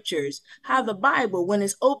scriptures, how the Bible, when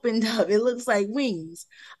it's opened up, it looks like wings.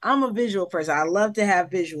 I'm a visual person. I love to have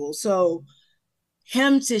visuals. So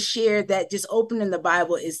him to share that just opening the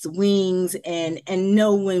Bible is the wings and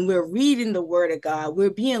know when we're reading the word of God, we're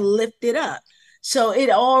being lifted up. So it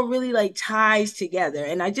all really like ties together.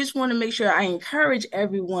 And I just want to make sure I encourage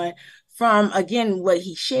everyone from again what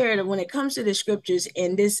he shared and when it comes to the scriptures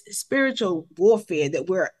and this spiritual warfare that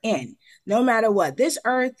we're in, no matter what, this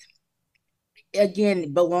earth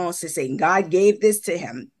again belongs to Satan. God gave this to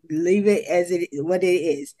him. Leave it as it what it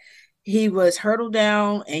is. He was hurtled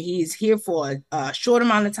down and he's here for a short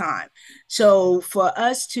amount of time. So for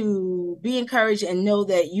us to be encouraged and know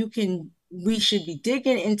that we should be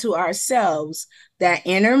digging into ourselves, that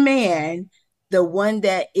inner man, the one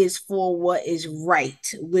that is for what is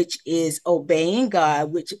right, which is obeying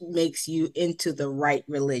God, which makes you into the right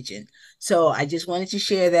religion. So I just wanted to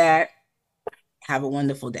share that. Have a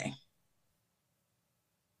wonderful day.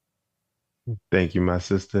 Thank you, my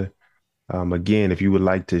sister. Again, if you would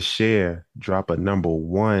like to share, drop a number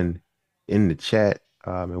one in the chat,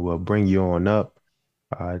 and we'll bring you on up.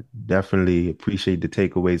 Definitely appreciate the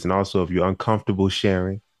takeaways. And also, if you're uncomfortable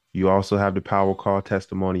sharing, you also have the Power Call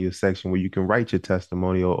testimonial section where you can write your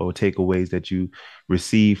testimony or takeaways that you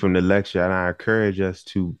receive from the lecture. And I encourage us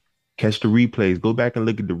to catch the replays, go back and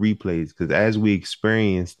look at the replays, because as we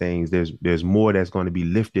experience things, there's more that's going to be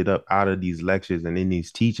lifted up out of these lectures and in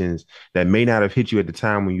these teachings that may not have hit you at the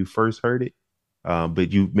time when you first heard it,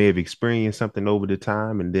 but you may have experienced something over the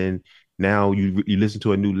time, and then now you listen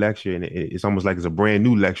to a new lecture and it's almost like it's a brand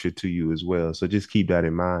new lecture to you as well. So just keep that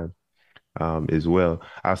in mind, as well.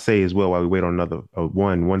 I'll say as well while we wait on another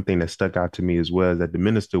one thing that stuck out to me as well is that the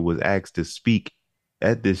minister was asked to speak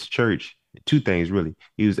at this church. Two things really.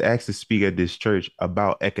 He was asked to speak at this church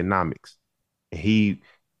about economics. He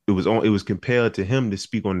it was compelled to him to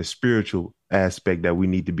speak on the spiritual aspect that we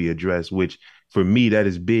need to be addressed, which for me that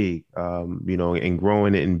is big. And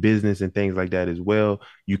growing it in business and things like that as well,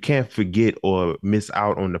 you can't forget or miss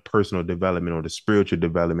out on the personal development or the spiritual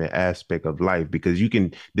development aspect of life, because you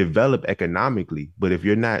can develop economically, but if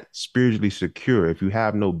you're not spiritually secure, if you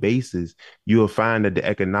have no basis, you'll find that the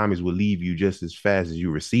economics will leave you just as fast as you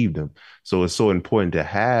receive them. So it's so important to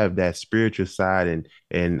have that spiritual side.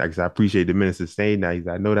 And like I said, I appreciate the minister saying that.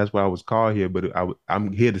 I know that's why I was called here, but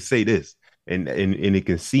I'm here to say this. And it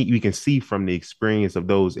can see we can see from the experience of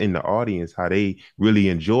those in the audience how they really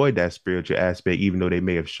enjoyed that spiritual aspect, even though they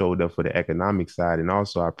may have showed up for the economic side. And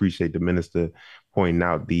also, I appreciate the minister pointing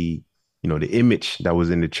out the image that was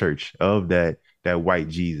in the church of that white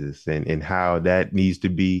Jesus, and how that needs to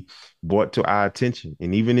be brought to our attention.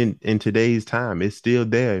 And even in today's time, it's still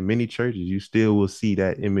there in many churches. You still will see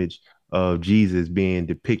that image of Jesus being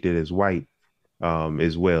depicted as white,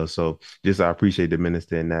 as well. So just I appreciate the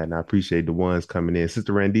minister in that, and I appreciate the ones coming in.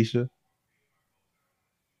 Sister Randisha.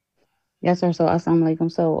 Yes, sir. So, assalamu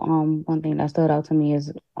alaikum. So, one thing that stood out to me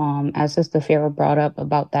is, as Sister Farah brought up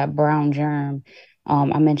about that brown germ,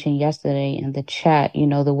 I mentioned yesterday in the chat,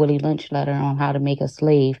 the Willie Lynch letter on how to make a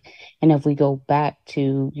slave. And if we go back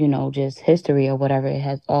to, just history or whatever, it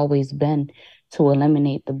has always been to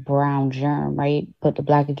eliminate the brown germ, right? Put the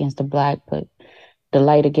black against the black, put the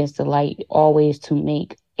light against the light, always to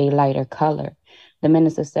make a lighter color. The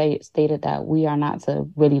minister stated that we are not to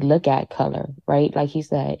really look at color, right? Like he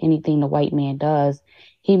said, anything the white man does,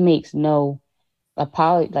 he makes no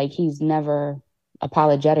apology, like he's never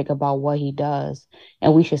apologetic about what he does,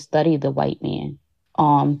 and we should study the white man.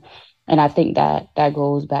 Um, and I think that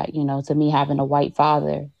goes back, to me having a white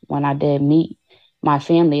father. When I did meet my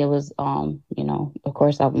family, it was, of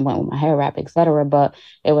course I went with my hair wrap, etc. But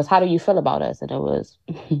it was, how do you feel about us? And it was,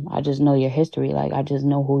 I just know your history, like I just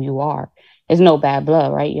know who you are. It's no bad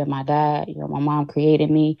blood, right? You're my dad. My mom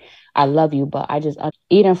created me. I love you, but I just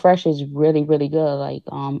eating fresh is really, really good. Like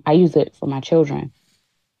I use it for my children,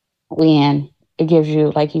 and it gives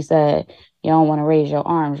you, like he said, you don't want to raise your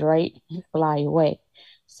arms, right? Fly away.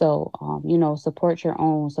 So, support your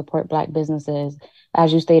own, support Black businesses.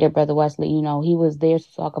 As you stated, Brother Wesley, he was there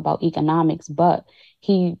to talk about economics, but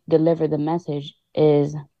he delivered the message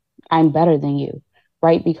is, I'm better than you.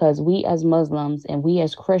 right? Because we as Muslims and we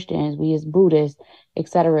as Christians, we as Buddhists, et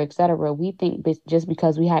cetera, we think just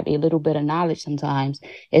because we have a little bit of knowledge sometimes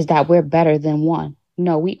is that we're better than one.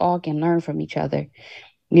 No, we all can learn from each other.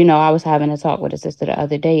 I was having a talk with a sister the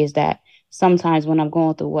other day is that sometimes when I'm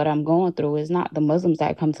going through what I'm going through, it's not the Muslims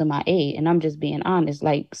that come to my aid. And I'm just being honest,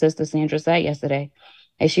 like Sister Sandra said yesterday.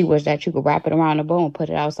 And she was that you could wrap it around the bow and put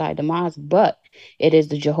it outside the mosque. But it is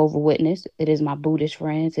the Jehovah Witness. It is my Buddhist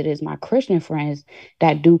friends. It is my Christian friends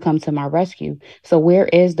that do come to my rescue. So where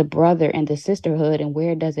is the brother and the sisterhood and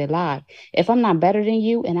where does it lie? If I'm not better than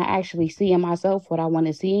you and I actually see in myself what I want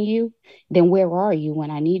to see in you, then where are you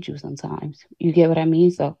when I need you sometimes? You get what I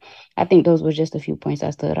mean? So I think those were just a few points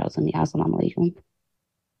that stood out to me. Assalamu alaikum.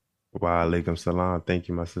 Wa alaikum salam. Thank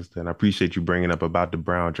you, my sister. And I appreciate you bringing up about the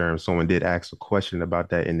brown germ. Someone did ask a question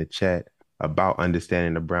about that in the chat about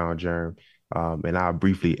understanding the brown germ. And I'll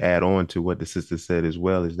briefly add on to what the sister said as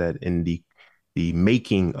well, is that in the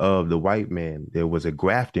making of the white man, there was a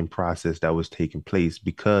grafting process that was taking place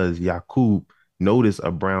because Yaqub noticed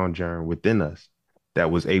a brown germ within us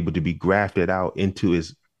that was able to be grafted out into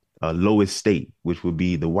its lowest state, which would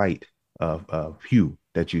be the white hue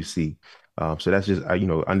that you see. So that's just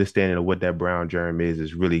understanding of what that brown germ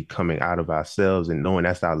is really coming out of ourselves and knowing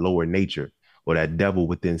that's our lower nature or that devil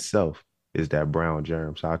within self is that brown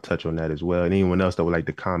germ. So I'll touch on that as well. And anyone else that would like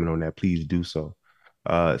to comment on that, please do so.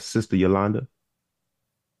 Sister Yolanda.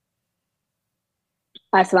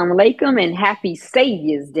 Assalamu alaikum and happy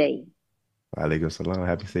Savior's Day. Alaikum salam.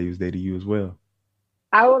 Happy Savior's Day to you as well.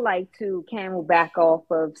 I would like to camel back off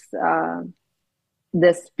of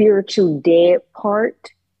the spiritual dead part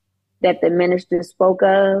that the minister spoke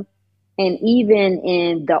of. And even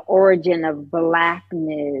in the origin of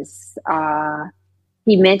blackness,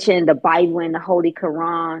 he mentioned the Bible and the Holy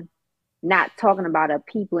Quran, not talking about a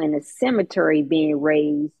people in a cemetery being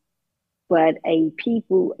raised, but a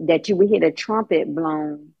people that you would hear the trumpet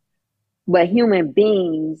blown, but human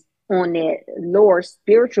beings on that lower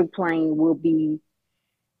spiritual plane will be,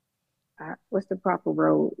 what's the proper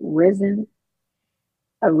word?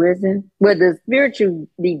 Arisen. Where the spiritually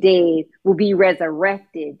dead will be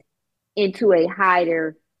resurrected into a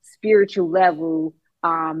higher spiritual level,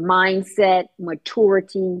 mindset,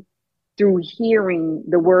 maturity through hearing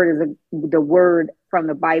the word from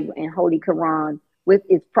the Bible and Holy Quran with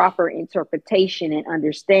its proper interpretation and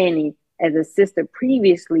understanding, as a sister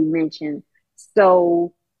previously mentioned.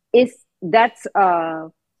 So that's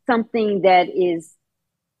something that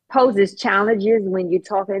poses challenges when you're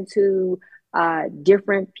talking to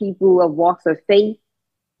different people of walks of faith.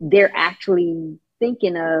 They're actually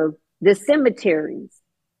thinking of the cemeteries,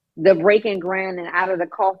 the breaking ground and out of the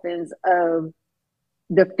coffins of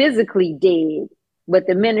the physically dead. But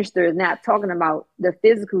the minister is not talking about the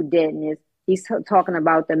physical deadness. He's talking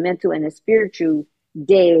about the mental and the spiritual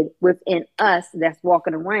dead within us that's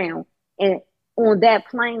walking around. And on that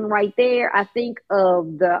plane right there, I think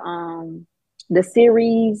of the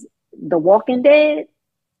series, The Walking Dead.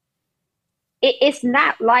 It's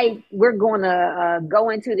not like we're going to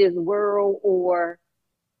go into this world or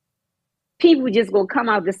people just going to come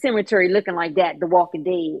out of the cemetery looking like that, The Walking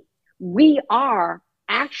Dead. We are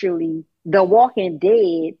actually the Walking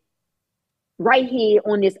Dead right here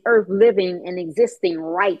on this earth, living and existing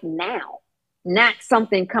right now, not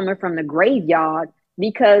something coming from the graveyard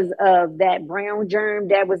because of that brown germ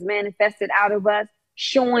that was manifested out of us,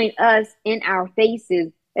 showing us in our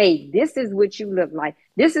faces, hey, this is what you look like.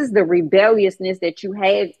 This is the rebelliousness that you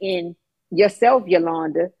have in yourself,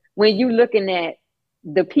 Yolanda, when you're looking at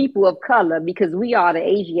the people of color, because we are the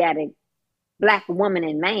Asiatic Black woman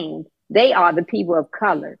and man. They are the people of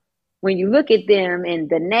color. When you look at them and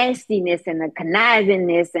the nastiness and the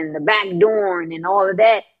connivingness and the backdooring and all of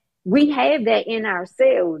that, we have that in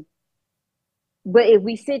ourselves. But if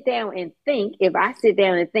we sit down and think, if I sit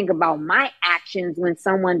down and think about my actions when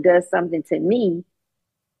someone does something to me,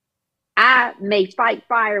 I may fight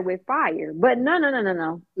fire with fire. But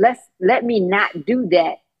no. Let me not do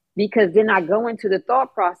that, because then I go into the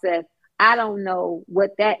thought process. I don't know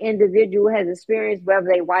what that individual has experienced, whether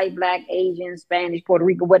they white, black, Asian, Spanish, Puerto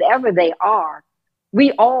Rico, whatever they are.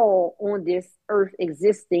 We all on this earth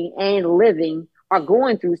existing and living are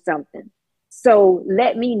going through something. So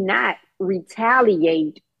let me not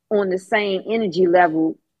retaliate on the same energy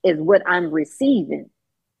level as what I'm receiving.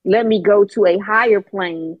 Let me go to a higher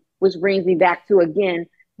plane, which brings me back to, again,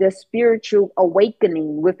 the spiritual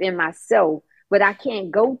awakening within myself. But I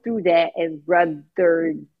can't go through that, as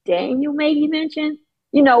Brother Daniel maybe mentioned,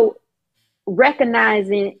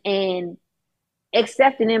 recognizing and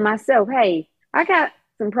accepting in myself, hey, I got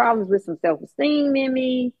some problems with some self-esteem in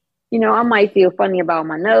me. I might feel funny about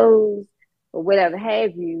my nose. or whatever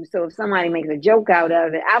have you. So if somebody makes a joke out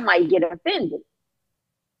of it, I might get offended.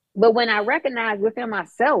 But when I recognize within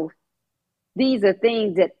myself, these are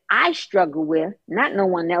things that I struggle with, not no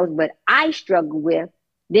one else, but I struggle with,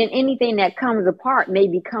 then anything that comes apart may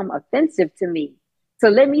become offensive to me. So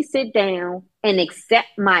let me sit down and accept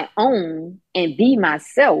my own and be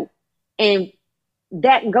myself. And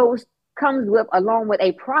that comes with along with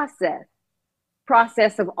a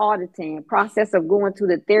process of auditing, process of going to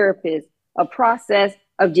the therapist, a process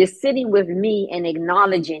of just sitting with me and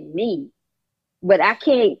acknowledging me. But I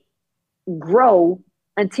can't grow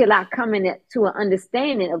until I come into an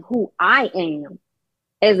understanding of who I am.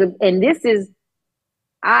 And this is,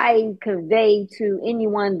 I convey to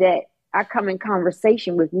anyone that I come in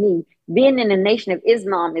conversation with me, being in the Nation of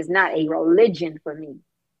Islam is not a religion for me.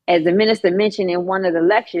 As the minister mentioned in one of the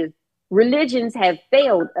lectures, religions have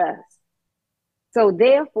failed us. So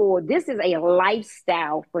therefore, this is a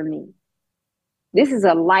lifestyle for me. This is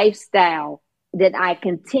a lifestyle that I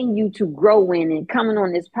continue to grow in, and coming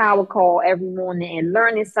on this power call every morning and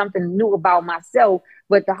learning something new about myself.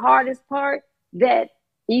 But the hardest part that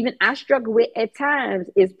even I struggle with at times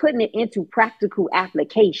is putting it into practical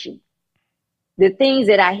application. The things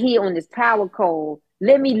that I hear on this power call,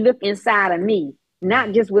 let me look inside of me,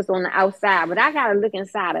 not just what's on the outside, but I got to look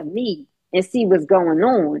inside of me and see what's going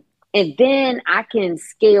on. And then I can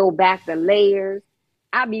scale back the layers.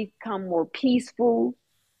 I become more peaceful.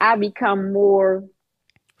 I become more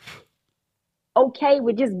okay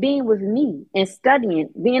with just being with me and studying,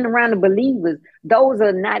 being around the believers. Those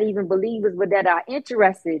are not even believers, but that are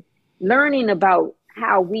interested, learning about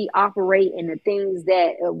how we operate and the things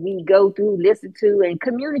that we go through, listen to, and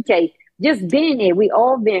communicate. Just being there. We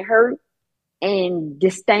all been hurt and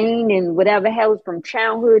disdain and whatever else from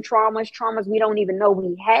childhood traumas we don't even know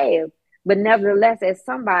we have. But nevertheless, as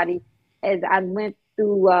somebody, as I went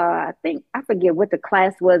through, I forget what the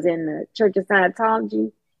class was in the Church of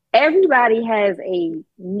Scientology, everybody has a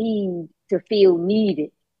need to feel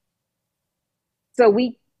needed. So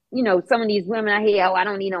we, some of these women I hear, oh, I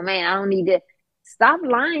don't need no man, I don't need that. Stop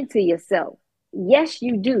lying to yourself. Yes,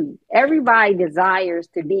 you do. Everybody desires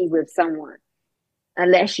to be with someone,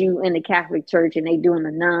 unless you in the Catholic Church and they doing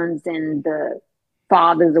the nuns and the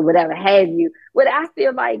fathers or whatever have you. But I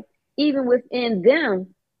feel like even within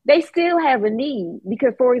them, they still have a need,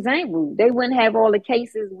 because, for example, they wouldn't have all the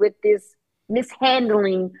cases with this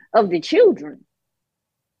mishandling of the children.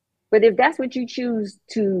 But if that's what you choose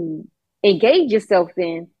to engage yourself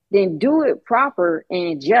in, then do it proper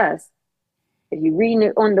and just. If you're reading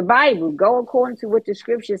it on the Bible, go according to what the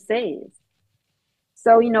scripture says.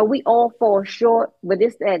 So, we all fall short, but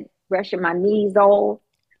it's that brushing my knees off,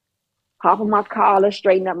 popping my collar,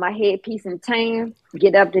 straighten up my headpiece and tan,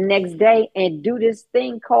 get up the next day and do this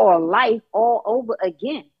thing called life all over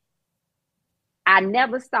again. I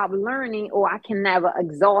never stop learning, or I can never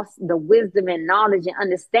exhaust the wisdom and knowledge and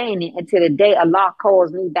understanding until the day Allah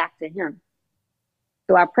calls me back to Him.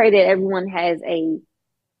 So I pray that everyone has a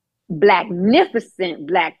blacknificent,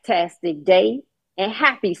 blacktastic day, and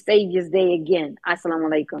happy Savior's Day again. Assalamu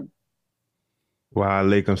alaikum. Wa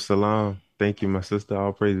alaikum salam. Thank you, my sister.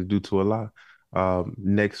 All praise is due to Allah.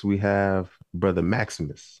 Next, we have Brother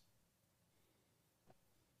Maximus.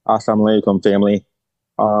 Assalamu alaikum, family.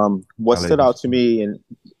 What stood Alaikum out to salam. me, and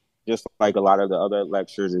just like a lot of the other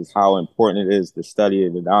lectures, is how important it is to study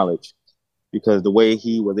the knowledge, because the way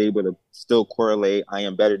he was able to still correlate "I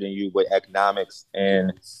am better than you" with economics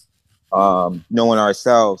and knowing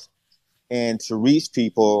ourselves, and to reach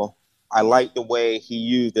people. I like the way he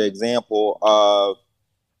used the example of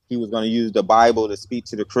he was going to use the Bible to speak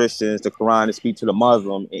to the Christians, the Quran to speak to the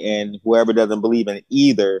Muslim, and whoever doesn't believe in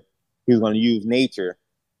either, he was going to use nature.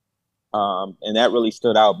 And that really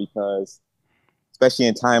stood out, because especially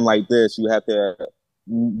in time like this, you have to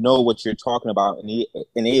know what you're talking about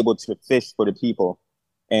and able to fish for the people.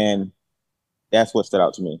 And that's what stood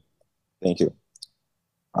out to me. Thank you.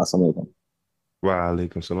 Assalamu alaikum. Wa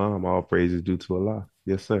alaikum salam. All praise is due to Allah.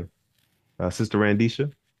 Yes, sir. Sister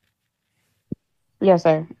Randisha. Yes,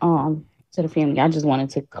 sir. To the family, I just wanted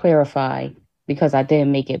to clarify, because I did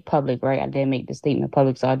make it public, right? I did make the statement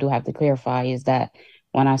public, so I do have to clarify, is that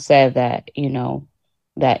when I said that,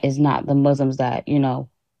 that is not the Muslims that,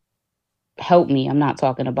 help me, I'm not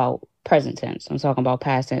talking about present tense. I'm talking about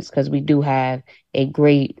past tense, because we do have a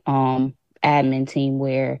great admin team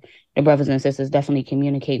where the brothers and sisters definitely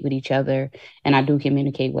communicate with each other, and I do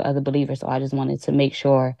communicate with other believers. So I just wanted to make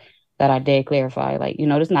sure that I did clarify, like,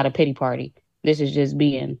 this is not a pity party. This is just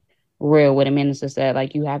being real. What a minister said,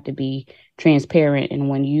 like, you have to be transparent, and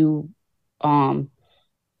when you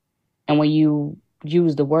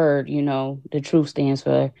use the word, the truth stands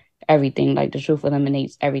for everything. Like the truth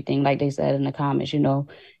eliminates everything. Like they said in the comments,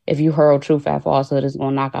 if you hurl truth at falsehood, it's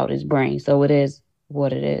gonna knock out his brain. So it is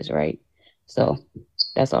what it is, right? So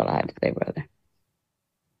that's all I have to say, brother.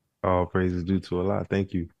 All praises due to Allah.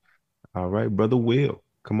 Thank you. All right, brother Will,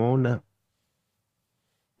 come on now.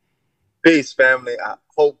 Peace, family. I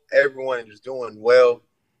hope everyone is doing well.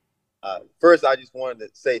 First, I just wanted to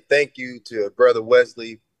say thank you to Brother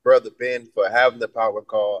Wesley, Brother Ben, for having the power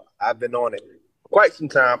call. I've been on it for quite some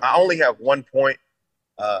time. I only have one point,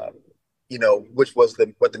 uh, which was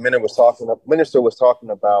what the minister was talking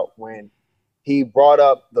about when he brought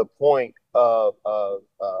up the point of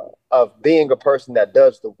being a person that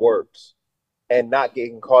does the works and not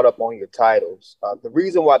getting caught up on your titles. The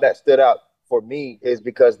reason why that stood out for me is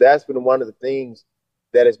because that's been one of the things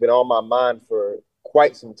that has been on my mind for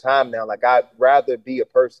quite some time now. Like, I'd rather be a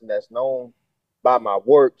person that's known by my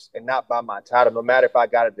works and not by my title. No matter if I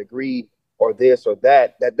got a degree or this or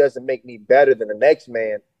that, that doesn't make me better than the next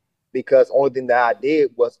man, because only thing that I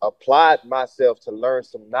did was applied myself to learn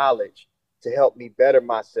some knowledge to help me better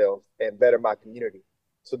myself and better my community.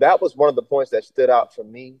 So that was one of the points that stood out for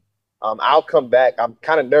me. I'll come back. I'm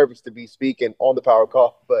kind of nervous to be speaking on the power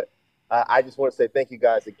call, but I just want to say thank you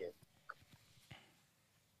guys again.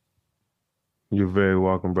 You're very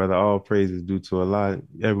welcome, brother. All praises due to Allah.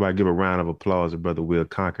 Everybody give a round of applause to Brother Will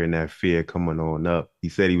conquering that fear coming on up. He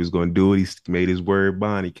said he was going to do it. He made his word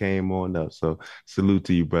bond. He came on up. So salute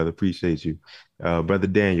to you, brother. Appreciate you. Brother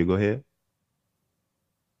Daniel, go ahead.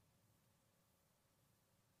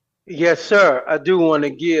 Yes, sir. I do want to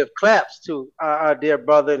give claps to our dear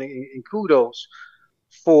brother and kudos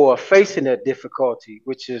for facing that difficulty,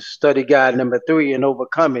 which is study guide number 3 and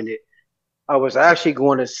overcoming it. I was actually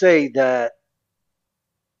going to say that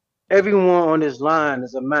everyone on this line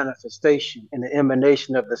is a manifestation and the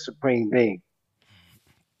emanation of the Supreme Being,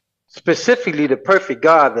 specifically the perfect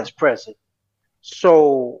God that's present.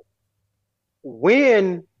 So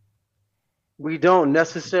when we don't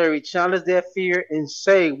necessarily challenge that fear and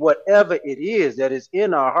say whatever it is that is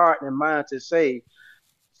in our heart and mind to say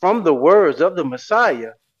from the words of the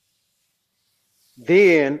Messiah,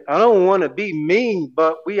 then I don't want to be mean,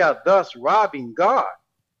 but we are thus robbing God,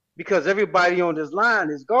 because everybody on this line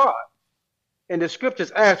is God. And the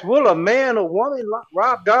scriptures ask, will a man or woman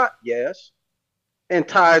rob God? Yes. And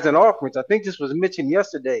tithes and offerings. I think this was mentioned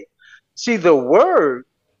yesterday. See, the word,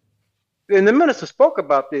 and the minister spoke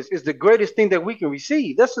about this, is the greatest thing that we can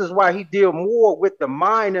receive. This is why he deal more with the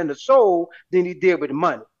mind and the soul than he did with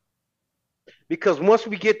money. Because once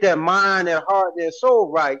we get that mind, that heart, that soul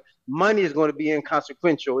right, money is going to be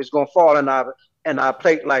inconsequential. It's going to fall in our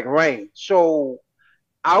plate like rain. So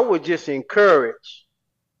I would just encourage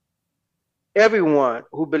everyone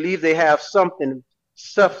who believes they have something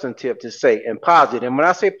substantive to say and positive. And when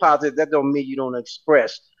I say positive, that don't mean you don't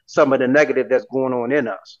express some of the negative that's going on in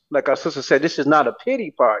us. Like our sister said, this is not a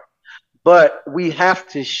pity party, but we have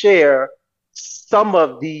to share some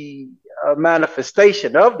of the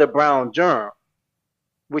manifestation of the brown germ,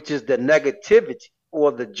 which is the negativity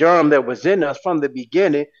or the germ that was in us from the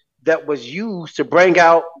beginning that was used to bring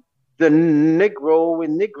out the Negro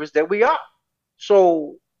and Negress that we are.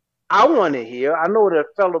 So I want to hear, I know that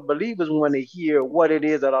fellow believers want to hear what it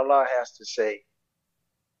is that Allah has to say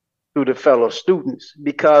through the fellow students,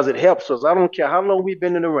 because it helps us. I don't care how long we've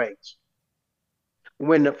been in the ranks.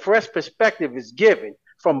 When the fresh perspective is given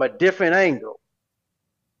from a different angle,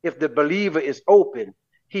 if the believer is open,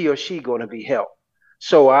 he or she going to be helped.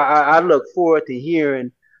 So I look forward to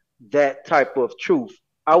hearing that type of truth.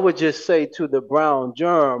 I would just say to the brown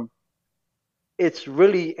germ, it's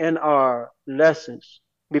really in our lessons.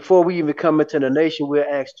 Before we even come into the nation, we're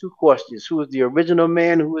asked 2 questions. Who is the original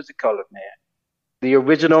man? Who is the colored man? The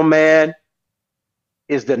original man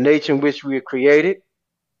is the nature in which we were created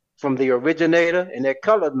from the originator, and that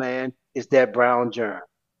colored man is that brown germ.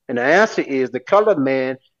 And the answer is the colored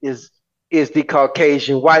man is the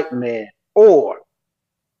Caucasian white man, or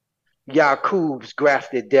Yakub's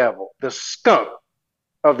grafted devil, the skunk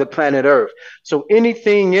of the planet Earth. So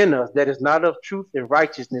anything in us that is not of truth and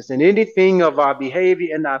righteousness, and anything of our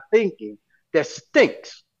behavior and our thinking that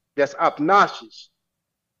stinks, that's obnoxious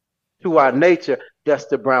to our nature, that's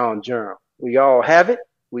the brown germ. We all have it.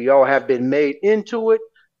 We all have been made into it,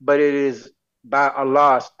 but it is by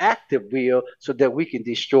Allah's active will so that we can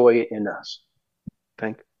destroy it in us.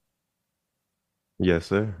 Thank you. Yes,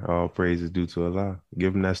 sir. All praise is due to Allah.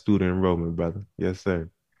 Give him that student enrollment, brother. Yes, sir.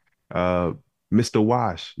 Mr.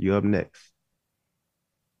 Wash, you up next.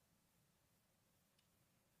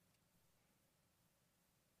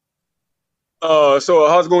 So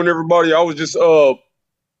how's it going, everybody? I was just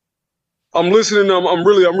I'm listening. I'm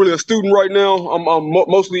really a student right now. I'm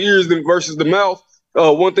mostly ears versus the mouth.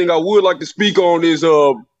 One thing I would like to speak on is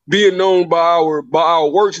being known by our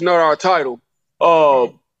works, not our title.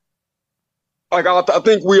 Like I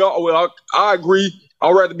think we are. Well, I agree.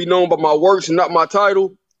 I'd rather be known by my works and not my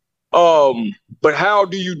title. But how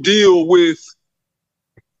do you deal with?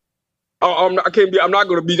 I'm not, I can't be. I'm not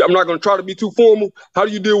going to be. I'm not going to try to be too formal. How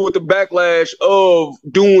do you deal with the backlash of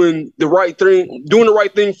doing the right thing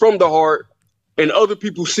from the heart, and other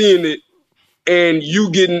people seeing it, and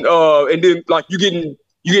you getting and then like you get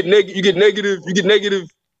negative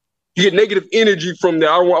energy from that.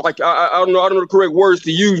 I don't want like I don't know the correct words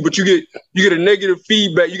to use, but you get a negative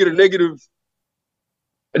feedback. You get a negative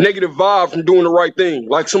vibe from doing the right thing.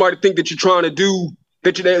 Like somebody think that you're trying to do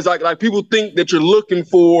that. It's like people think that you're looking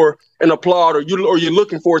for an applaud or you're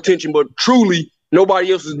looking for attention, but truly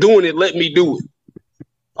nobody else is doing it. Let me do it.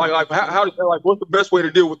 Like how like what's the best way to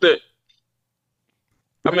deal with that?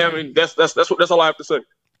 I mean that's all I have to say.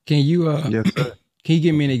 Can you Yes, sir. can you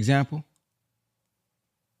give me an example?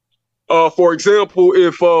 For example,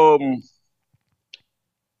 if I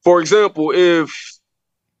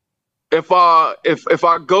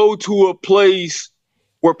go to a place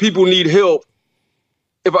where people need help,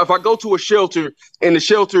 if I go to a shelter and the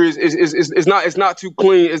shelter is not too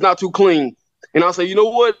clean, and I say, you know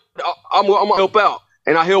what, I'm gonna help out,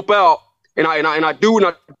 and I help out, and I do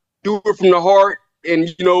it from the heart, and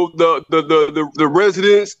you know the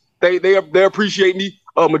residents they appreciate me.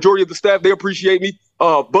 Majority of the staff they appreciate me,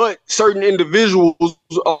 but certain individuals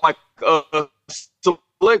like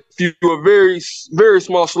select few, a very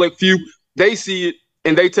small select few, they see it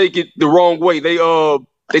and they take it the wrong way. They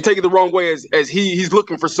take it the wrong way as he's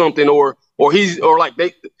looking for something or he's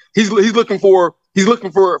looking for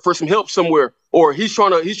some help somewhere, or he's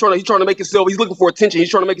trying to make himself, he's looking for attention,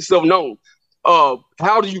 he's trying to make himself known.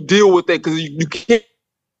 How do you deal with that? Because you can't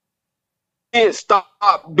stop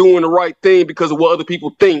doing the right thing because of what other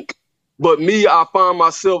people think. But me, I find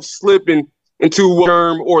myself slipping into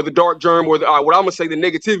germ or the dark germ or what I'm gonna say the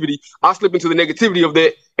negativity. I slip into the negativity of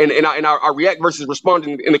that, and I react versus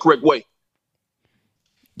responding in the correct way.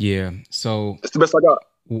 Yeah. So that's the best I got.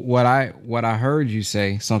 What I heard you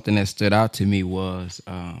say, something that stood out to me was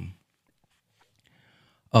a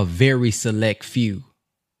very select few.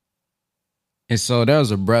 And so there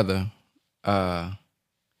was a brother,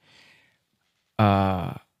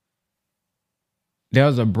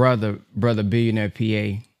 brother billionaire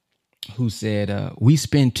PA who said, we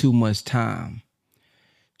spend too much time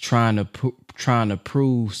trying to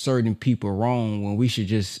prove certain people wrong when we should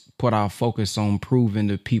just put our focus on proving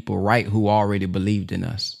the people right who already believed in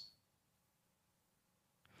us.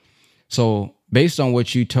 So based on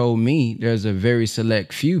what you told me, there's a very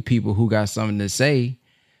select few people who got something to say.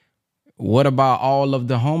 What about all of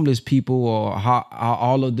the homeless people or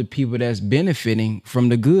all of the people that's benefiting from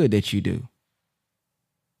the good that you do?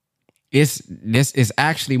 It's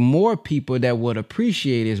actually more people that would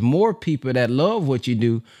appreciate it. It's more people that love what you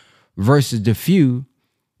do versus the few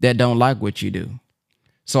that don't like what you do.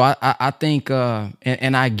 So I think,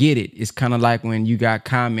 and I get it. It's kind of like when you got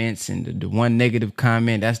comments and the one negative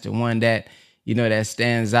comment, that's the one that, you know, that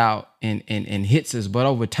stands out and hits us. But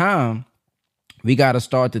over time, we got to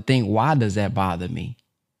start to think, why does that bother me?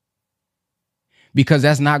 Because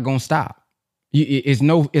that's not going to stop. It's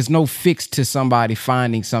no fix to somebody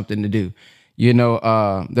finding something to do. You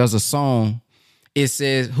know, there's a song. It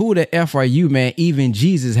says, who the F are you, man? Even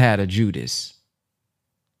Jesus had a Judas.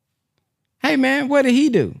 Hey, man, what did he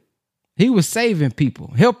do? He was saving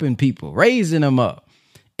people, helping people, raising them up.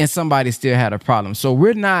 And somebody still had a problem. So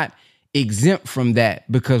we're not exempt from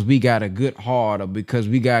that because we got a good heart or because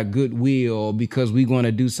we got goodwill or because we're going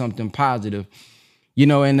to do something positive. You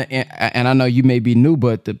know, and I know you may be new,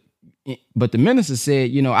 but the minister said,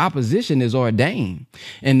 you know, opposition is ordained.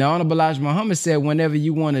 And the Honorable Elijah Muhammad said, whenever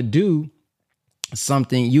you want to do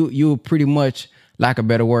something, you'll pretty much, like a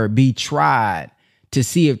better word, be tried to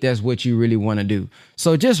see if that's what you really want to do.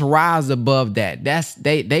 So just rise above that.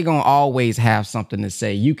 They gonna always have something to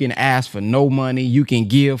say. You can ask for no money. You can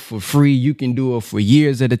give for free. You can do it for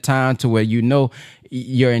years at a time to where you know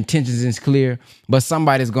your intentions is clear. But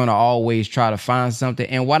somebody's gonna always try to find something.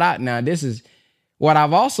 And what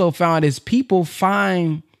I've also found is people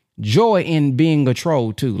find joy in being a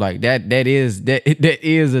troll too. Like that is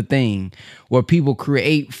a thing where people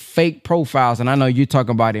create fake profiles. And I know you're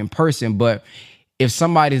talking about it in person, but if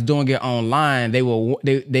somebody's doing it online,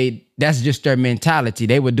 that's just their mentality.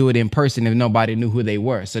 They would do it in person if nobody knew who they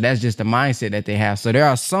were. So that's just the mindset that they have. So there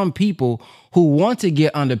are some people who want to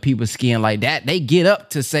get under people's skin like that. They get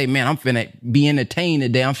up to say, man, I'm finna be entertained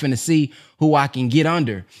today. I'm finna see who I can get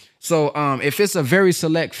under. So if it's a very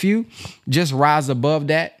select few, just rise above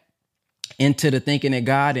that into the thinking of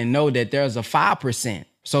God and know that there's a 5%.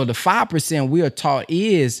 So the 5% we are taught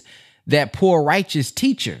is that poor righteous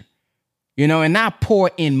teacher. You know, and not poor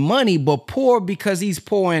in money, but poor because he's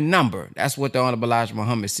poor in number. That's what the Honorable Elijah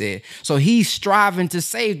Muhammad said. So he's striving to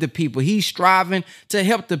save the people. He's striving to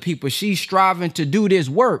help the people. She's striving to do this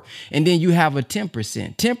work. And then you have a 10%.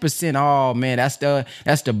 10%, oh man, that's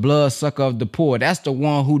the blood sucker of the poor. That's the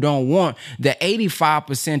one who don't want the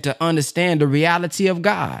 85% to understand the reality of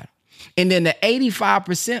God. And then the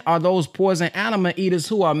 85% are those poison animal eaters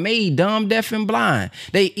who are made dumb, deaf, and blind.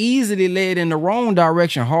 They easily led in the wrong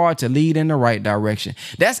direction, hard to lead in the right direction.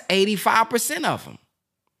 That's 85% of them.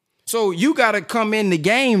 So you got to come in the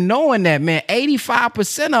game knowing that, man,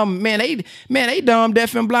 85% of them, they dumb,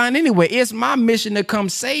 deaf, and blind anyway. It's my mission to come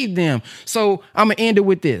save them. So I'm going to end it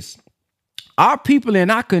with this. Our people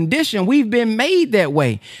in our condition, we've been made that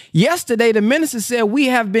way. Yesterday, the minister said we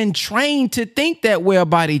have been trained to think that way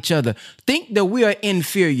about each other. Think that we are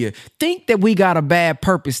inferior. Think that we got a bad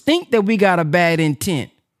purpose. Think that we got a bad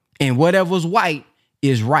intent. And whatever's white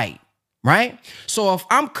is right. Right? So if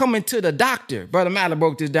I'm coming to the doctor, Brother Mallett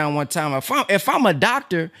broke this down one time. If I'm a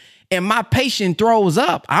doctor and my patient throws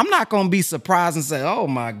up, I'm not going to be surprised and say, oh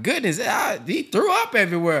my goodness, he threw up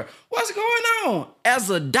everywhere. What's going on? As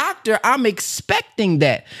a doctor, I'm expecting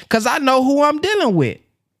that because I know who I'm dealing with.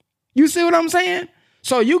 You see what I'm saying?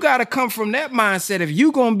 So you got to come from that mindset. If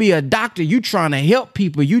you're going to be a doctor, you trying to help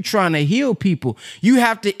people, you trying to heal people, you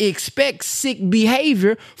have to expect sick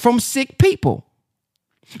behavior from sick people.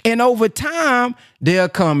 And over time, they'll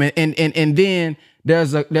come and then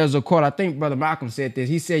there's a quote, I think Brother Malcolm said this.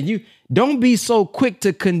 He said, you don't be so quick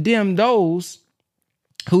to condemn those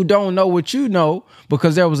who don't know what you know,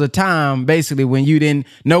 because there was a time basically when you didn't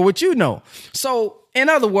know what you know. So in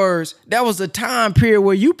other words, there was a time period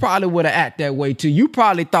where you probably would have acted that way too. You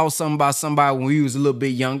probably thought something about somebody when you was a little bit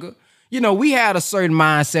younger. You know, we had a certain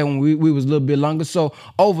mindset when we was a little bit longer. So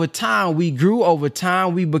over time, we grew. Over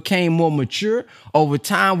time, we became more mature. Over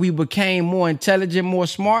time, we became more intelligent, more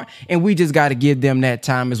smart. And we just got to give them that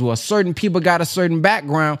time as well. Certain people got a certain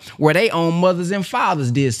background where their own mothers and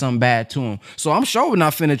fathers did something bad to them. So I'm sure we're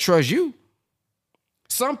not finna trust you.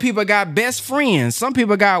 Some people got best friends. Some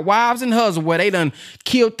people got wives and husbands where they done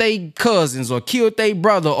killed their cousins or killed their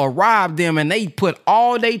brother or robbed them, and they put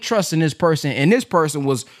all their trust in this person, and this person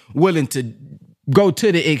was willing to go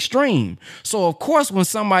to the extreme. So of course, when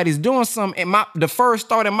somebody's doing something, the first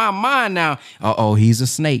thought in my mind now, he's a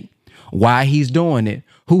snake. Why he's doing it?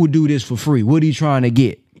 Who would do this for free? What are you trying to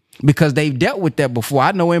get? Because they've dealt with that before.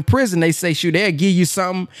 I know in prison, they say, shoot, they'll give you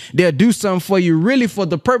something. They'll do something for you really for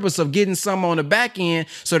the purpose of getting something on the back end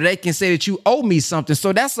so they can say that you owe me something.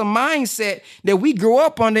 So that's a mindset that we grow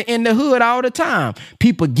up under in the hood all the time.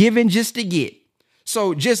 People giving just to get.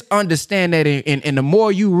 So just understand that. And the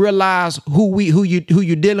more you realize who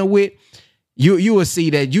you're dealing with, you will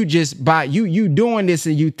see that you just by you doing this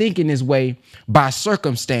and you thinking this way by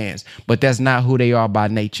circumstance, but that's not who they are by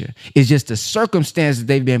nature. It's just the circumstance that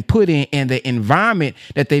they've been put in and the environment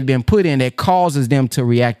that they've been put in that causes them to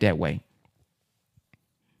react that way.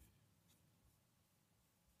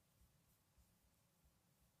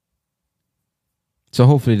 So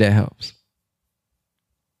hopefully that helps.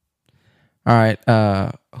 All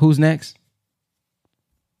right, who's next?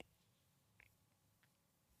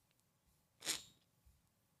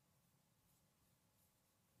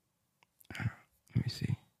 Let me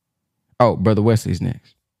see. Oh, Brother Wesley's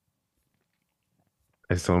next.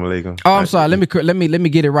 Assalamu alaikum. Oh, I'm sorry. Let me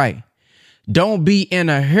get it right. Don't be in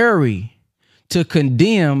a hurry to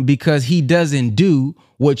condemn because he doesn't do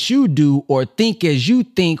what you do or think as you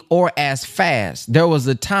think or as fast. There was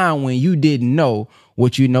a time when you didn't know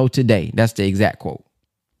what you know today. That's the exact quote.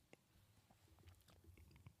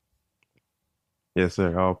 Yes,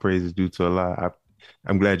 sir. All praise is due to Allah.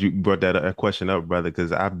 I'm glad you brought that question up, brother,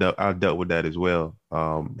 because I've dealt with that as well.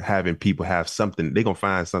 Having people have something, they're gonna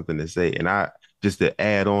find something to say. And I just to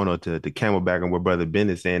add on or to camelback on what Brother Ben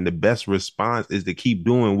is saying, the best response is to keep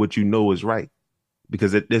doing what you know is right.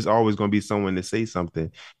 Because there's always going to be someone to say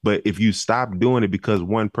something. But if you stop doing it because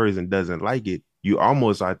one person doesn't like it, you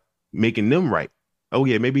almost are making them right. Oh,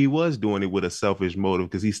 yeah, maybe he was doing it with a selfish motive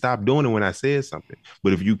because he stopped doing it when I said something.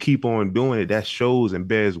 But if you keep on doing it, that shows and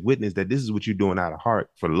bears witness that this is what you're doing out of heart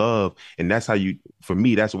for love. And that's how for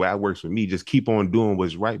me, that's the way it works for me. Just keep on doing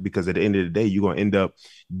what's right, because at the end of the day, you're going to end up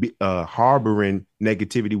harboring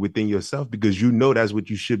negativity within yourself because you know that's what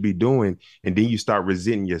you should be doing. And then you start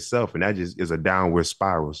resenting yourself. And that just is a downward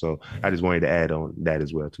spiral. So I just wanted to add on that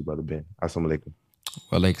as well too, Brother Ben. Assalamu alaikum.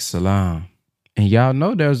 Wa alaikum salam. And y'all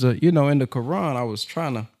know there's in the Quran, I was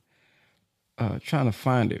trying to trying to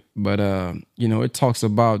find it, but it talks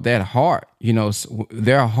about that heart.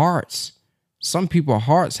 Their hearts. Some people's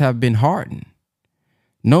hearts have been hardened.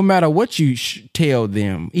 No matter what you tell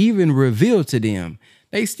them, even reveal to them,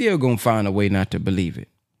 they still gonna find a way not to believe it.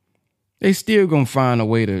 They still gonna find a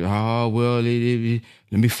way to,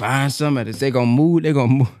 let me find some of this. They're gonna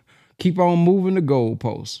move, keep on moving the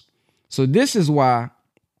goalposts. So this is why,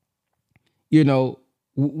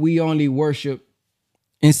 we only worship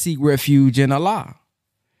and seek refuge in Allah.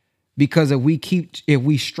 Because if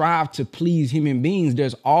we strive to please human beings,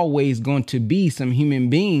 there's always going to be some human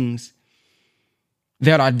beings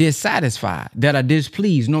that are dissatisfied, that are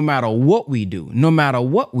displeased, no matter what we do, no matter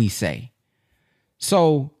what we say.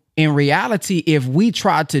 So in reality, if we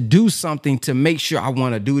try to do something to make sure I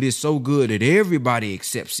want to do this so good that everybody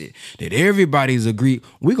accepts it, that everybody's agreed,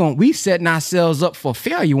 we setting ourselves up for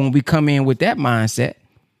failure when we come in with that mindset.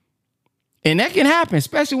 And that can happen,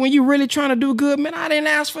 especially when you're really trying to do good. Man, I didn't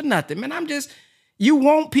ask for nothing, man. You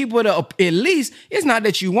want people to at least, it's not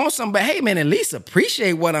that you want somebody, hey man, at least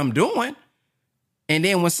appreciate what I'm doing. And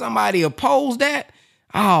then when somebody oppose that,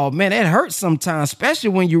 oh man, that hurts sometimes, especially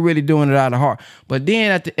when you're really doing it out of heart. But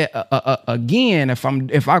then again, if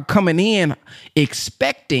I'm coming in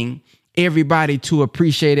expecting everybody to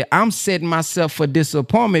appreciate it, I'm setting myself for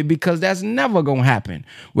disappointment, because that's never gonna happen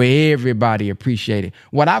where everybody appreciate it.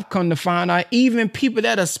 What I've come to find out, even people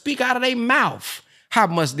that'll speak out of their mouth how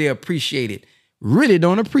much they appreciate it, really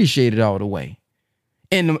don't appreciate it all the way.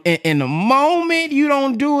 In the moment you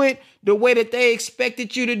don't do it the way that they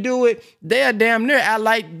expected you to do it, they're damn near act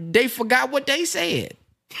like they forgot what they said.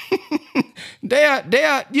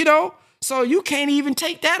 they're so you can't even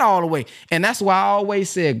take that all the way. And that's why I always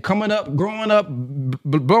said, coming up, growing up,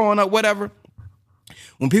 blowing up, whatever,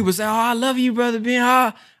 when people say, oh, I love you, brother Ben,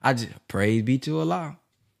 I just, praise be to Allah.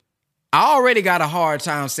 I already got a hard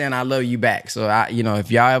time saying I love you back. So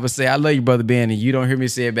if y'all ever say I love you, brother Ben, and you don't hear me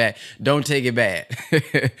say it back, don't take it bad.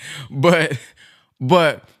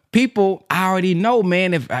 but people, I already know,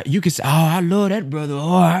 man, if you can say, oh, I love that brother.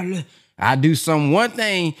 Oh, I do one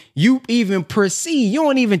thing you even perceive. You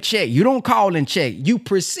don't even check. You don't call and check. You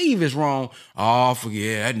perceive is wrong. Oh,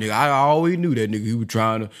 forget that nigga. I always knew that nigga. He was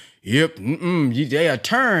trying to, they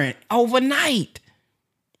turn overnight.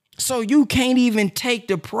 So you can't even take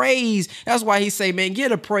the praise. That's why he say, man,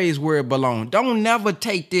 get a praise where it belongs. Don't never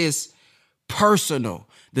take this personal.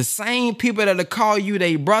 The same people that'll call you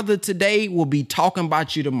their brother today will be talking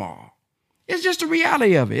about you tomorrow. It's just the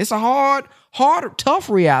reality of it. It's a hard,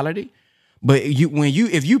 tough reality. But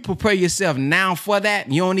if you prepare yourself now for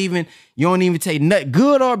that, you don't even take nothing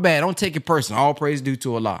good or bad. Don't take it personal. All praise due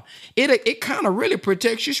to Allah. It kind of really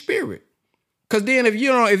protects your spirit. Cause then if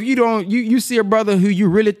you see a brother who you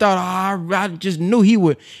really thought, I just knew he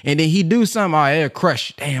would, and then he do something, it'll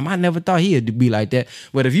crush. Damn, I never thought he'd be like that.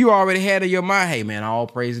 But if you already had in your mind, hey man, all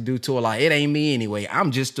praise due to Allah. It ain't me anyway.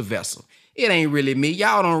 I'm just a vessel. It ain't really me.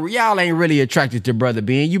 Y'all ain't really attracted to brother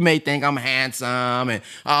Ben. You may think I'm handsome and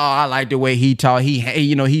I like the way he talk. He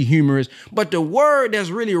humorous. But the word that's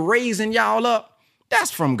really raising y'all up,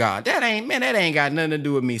 that's from God. That ain't got nothing to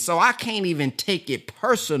do with me. So I can't even take it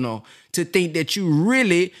personal to think that you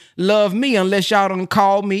really love me unless y'all done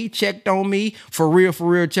called me, checked on me, for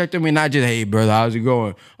real, checked on me, not just, hey, brother, how's it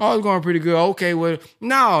going? Oh, it's going pretty good. Okay, well,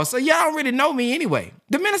 no. So y'all don't really know me anyway.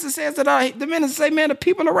 The minister says that, the minister say, man, the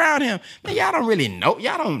people around him, man, y'all don't really know.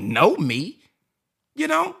 Y'all don't know me,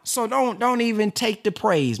 So don't even take the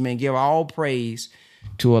praise, man. Give all praise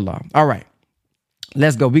to Allah. All right,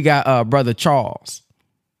 let's go. We got Brother Charles.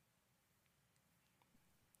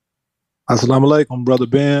 Assalamu alaikum, brother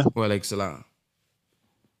Ben. Wa alaikum salam.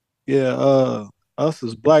 Yeah, us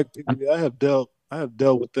as black people, I have dealt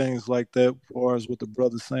with things like that, as far as what the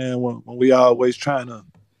brother's saying. When we always trying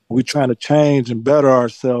to change and better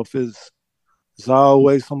ourselves, is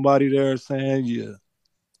always somebody there saying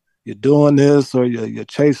you're doing this or you're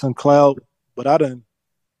chasing clout. But I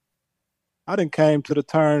didn't came to the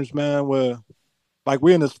terms, man, where like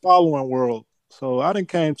we're in this following world. So I didn't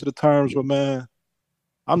came to the terms where, man,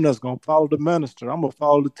 I'm just going to follow the minister. I'm going to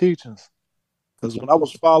follow the teachings. Because when I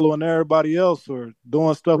was following everybody else or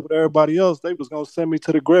doing stuff with everybody else, they was going to send me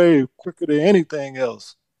to the grave quicker than anything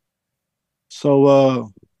else.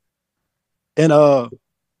 So,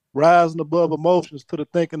 rising above emotions to the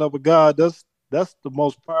thinking of a God, that's the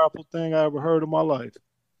most powerful thing I ever heard in my life.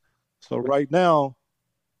 So right now,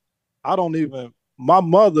 my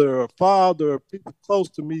mother or father or people close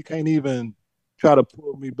to me can't even try to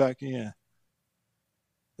pull me back in.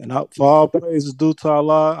 And for all praises due to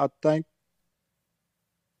Allah, I thank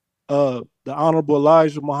the Honorable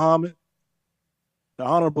Elijah Muhammad, the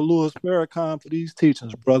Honorable Louis Farrakhan for these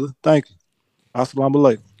teachings, brother. Thank you. Assalamu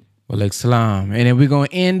alaikum. Well, salam. And then we're going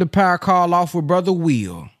to end the power call off with Brother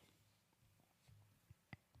Will.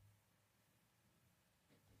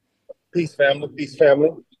 Peace, family. Peace,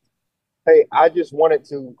 family. Hey, I just wanted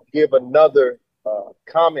to give another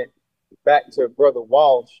comment back to Brother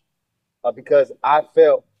Walsh because I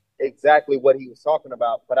felt exactly what he was talking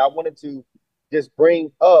about. But I wanted to just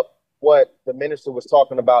bring up what the minister was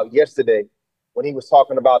talking about yesterday when he was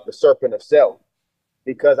talking about the serpent of self.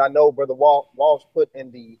 Because I know Brother Walsh put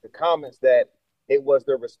in the comments that it was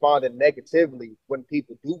they're responding negatively when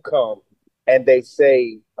people do come and they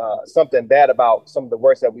say something bad about some of the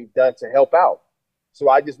works that we've done to help out. So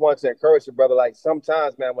I just wanted to encourage the brother, like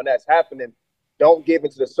sometimes, man, when that's happening, don't give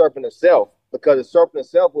into the serpent itself, because the serpent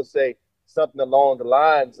itself will say something along the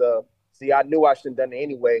lines of, see, I knew I shouldn't have done it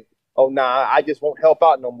anyway. Oh, nah, I just won't help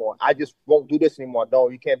out no more. I just won't do this anymore. No,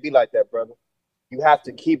 you can't be like that, brother. You have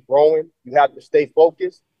to keep growing. You have to stay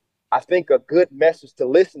focused. I think a good message to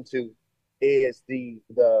listen to is the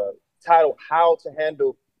title, How to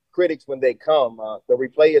Handle Critics When They Come. The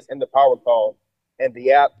replay is in the power call and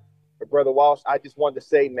the app. For Brother Walsh, I just wanted to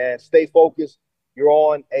say, man, stay focused. You're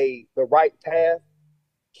on the right path.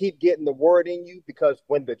 Keep getting the word in you, because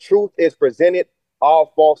when the truth is presented,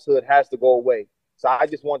 all falsehood has to go away. So I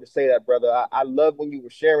just wanted to say that, brother. I love when you were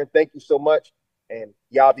sharing. Thank you so much. And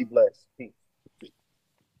y'all be blessed. Peace.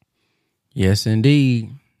 Yes, indeed.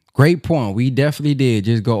 Great point. We definitely did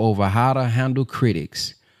just go over how to handle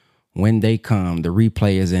critics when they come. The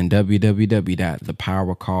replay is in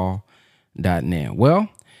www.thepowercall.net. Well,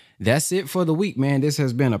 that's it for the week, man. This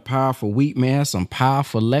has been a powerful week, man. Some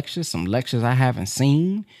powerful lectures, some lectures I haven't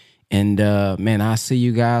seen. And, man, I'll see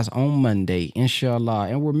you guys on Monday, inshallah.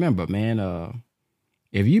 And remember, man,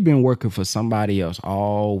 if you've been working for somebody else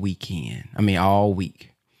all week,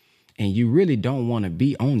 and you really don't want to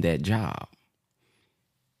be on that job,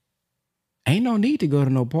 ain't no need to go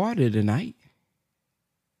to no party tonight.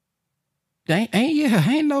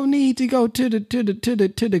 Ain't no need to go to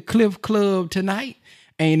the Cliff Club tonight.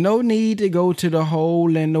 Ain't no need to go to the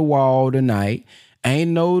Hole in the Wall tonight.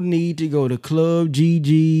 Ain't no need to go to Club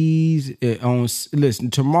GG's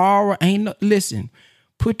listen, tomorrow listen,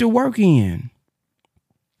 put the work in.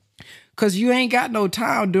 Cause you ain't got no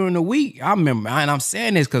time during the week. I remember, and I'm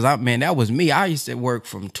saying this because that was me. I used to work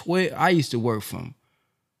from 12.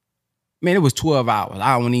 It was 12 hours.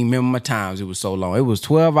 I don't even remember my times. It was so long. It was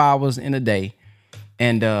 12 hours in a day.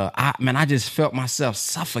 And I just felt myself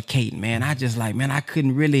suffocating, man. I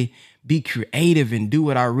couldn't really be creative and do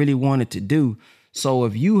what I really wanted to do. So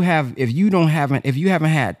if you haven't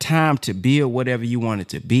had time to build whatever you wanted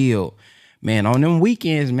to build, man, on them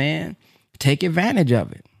weekends, man, take advantage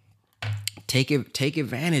of it. Take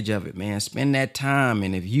advantage of it, man. Spend that time.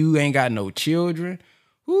 And if you ain't got no children,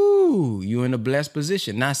 you in a blessed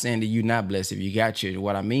position. Not saying that you're not blessed if you got children.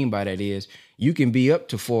 What I mean by that is you can be up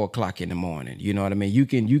to 4 o'clock in the morning. You know what I mean? You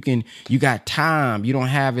got time. You don't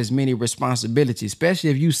have as many responsibilities, especially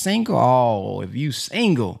if you single. Oh, if you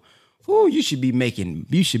single, you should be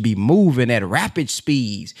moving at rapid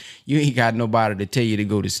speeds. You ain't got nobody to tell you to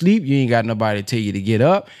go to sleep. You ain't got nobody to tell you to get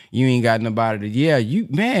up. You ain't got nobody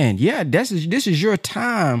to, this is your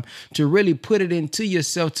time to really put it into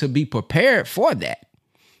yourself to be prepared for that.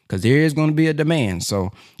 Because there is going to be a demand.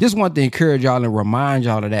 So just want to encourage y'all and remind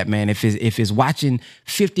y'all of that, man. If it's watching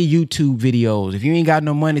 50 YouTube videos, if you ain't got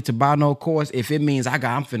no money to buy no course, if it means I'm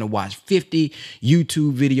finna watch 50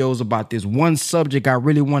 YouTube videos about this one subject I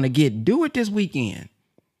really want to get, do it this weekend.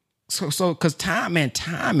 So because time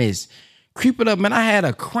is creeping up, man. I had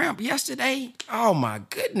a cramp yesterday. Oh my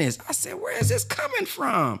goodness. I said, where is this coming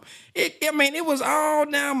from? It was all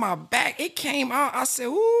down my back. It came out. I said,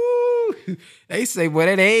 ooh. They say, well,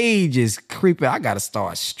 that age is creeping. I got to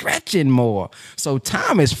start stretching more. So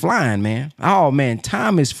time is flying, man. Oh man,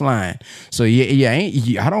 time is flying. So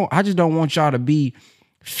I just don't want y'all to be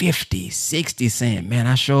 50, 60 saying, man,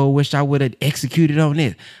 I sure wish I would have executed on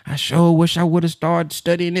this. I sure wish I would have started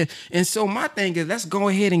studying this. And so my thing is, let's go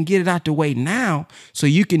ahead and get it out the way now so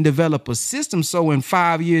you can develop a system so in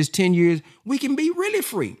 5 years, 10 years, we can be really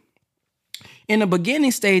free. In the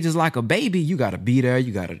beginning stages, like a baby, you got to be there.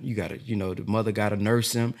 You got to, the mother got to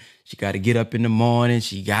nurse him. She got to get up in the morning.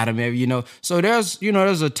 She got him So there's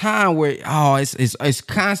a time where, it's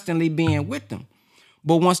constantly being with them.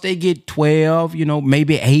 But once they get 12,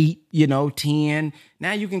 maybe 8, 10,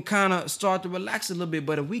 now you can kind of start to relax a little bit.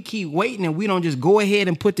 But if we keep waiting and we don't just go ahead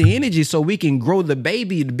and put the energy so we can grow the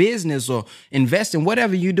baby, the business, or invest in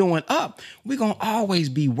whatever you're doing up, we're going to always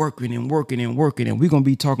be working. And we're going to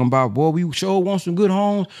be talking about, boy, we sure want some good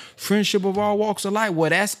homes, friendship of all walks of life. Well,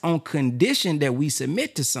 that's on condition that we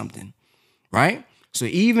submit to something, right? So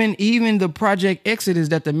even the Project Exodus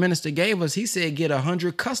that the minister gave us, he said get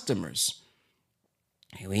 100 customers.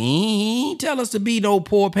 He ain't tell us to be no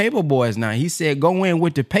poor paper boys now. He said go in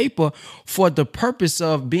with the paper for the purpose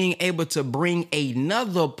of being able to bring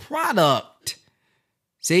another product.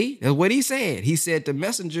 See, that's what he said. He said the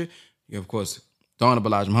messenger, of course, the Honorable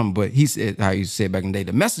Elijah Muhammad, but he said how you said back in the day,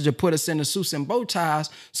 the messenger put us in the suits and bow ties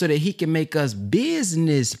so that he can make us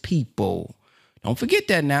business people. Don't forget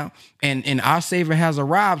that now. And our Savior has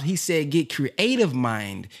arrived. He said, get creative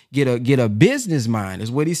mind, get a business mind is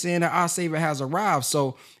what he's saying, that our Savior has arrived.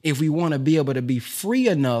 So if we want to be able to be free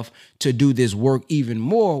enough to do this work even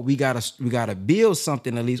more, we gotta build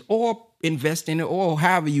something at least, or invest in it, or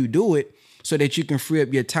however you do it, so that you can free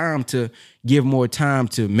up your time to give more time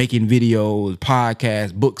to making videos,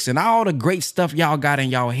 podcasts, books, and all the great stuff y'all got in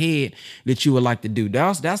y'all head that you would like to do.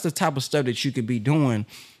 That's the type of stuff that you could be doing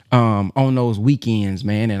on those weekends,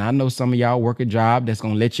 man. And I know some of y'all work a job that's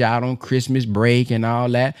gonna let you out on Christmas break and all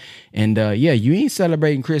that. And yeah, you ain't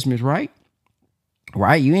celebrating Christmas, right?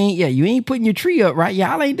 Right? You ain't putting your tree up, right?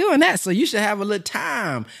 Y'all ain't doing that. So you should have a little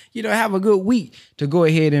time, have a good week to go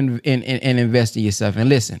ahead and invest in yourself. And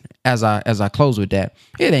listen, as I close with that,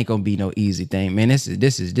 it ain't gonna be no easy thing, man. This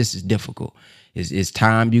is difficult. It's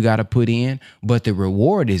time you got to put in, but the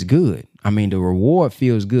reward is good. I mean, the reward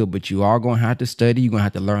feels good, but you are going to have to study. You're going to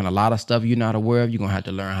have to learn a lot of stuff you're not aware of. You're going to have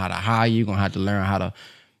to learn how to hire. You're going to have to learn how to,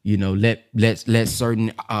 let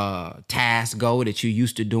certain tasks go that you're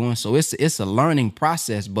used to doing. So it's a learning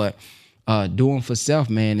process, but doing for self,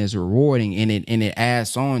 man, is rewarding, and it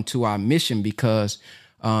adds on to our mission because,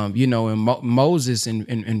 in Moses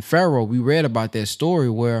and Pharaoh, we read about that story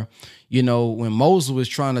where, when Moses was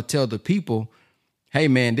trying to tell the people, hey,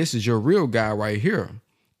 man, this is your real guy right here.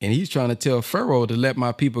 And he's trying to tell Pharaoh to let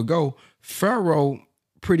my people go. Pharaoh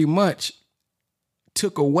pretty much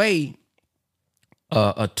took away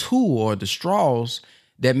a tool or the straws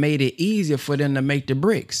that made it easier for them to make the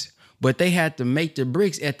bricks. But they had to make the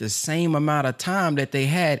bricks at the same amount of time that they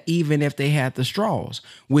had, even if they had the straws,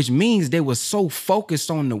 which means they were so focused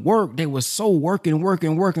on the work. They were so working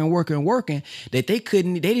that they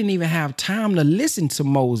didn't even have time to listen to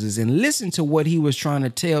Moses and listen to what he was trying to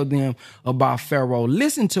tell them about Pharaoh.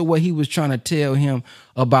 Listen to what he was trying to tell him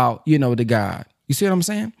about, the God. You see what I'm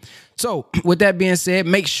saying? So with that being said,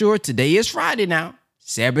 make sure today is Friday now,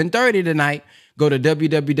 7:30 tonight. Go to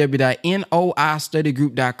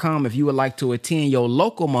www.noistudygroup.com if you would like to attend your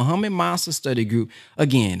local Muhammad Monster study group.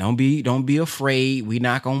 Again, don't be afraid. We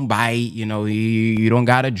not gonna bite. You don't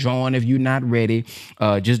gotta join if you're not ready.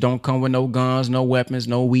 Just don't come with no guns, no weapons,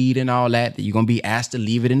 no weed, and all that. You're gonna be asked to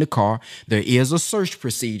leave it in the car. There is a search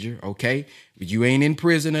procedure, okay? You ain't in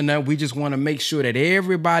prison or nothing. We just want to make sure that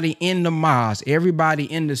everybody in the mosque, everybody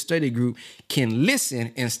in the study group can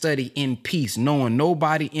listen and study in peace, knowing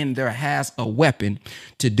nobody in there has a weapon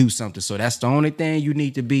to do something. So that's the only thing you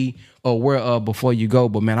need to be aware of before you go.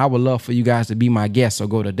 But man, I would love for you guys to be my guest. So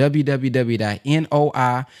go to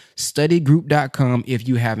www.noistudygroup.com if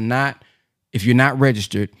you're not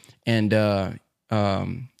registered and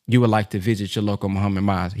you would like to visit your local Muhammad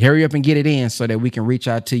Mosque. Hurry up and get it in so that we can reach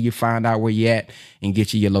out to you, find out where you're at, and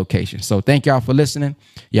get you your location. So thank y'all for listening.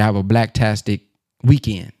 Y'all have a blacktastic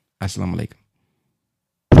weekend. Assalamu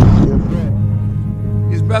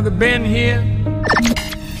alaikum. Is Brother Ben here?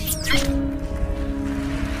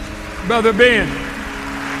 Brother Ben.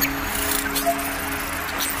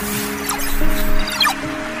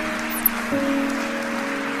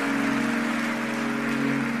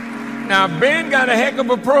 Now, Ben got a heck of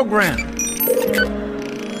a program.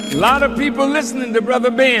 A lot of people listening to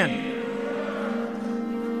Brother Ben.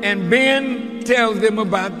 And Ben tells them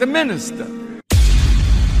about the minister.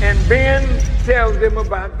 And Ben tells them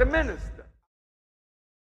about the minister.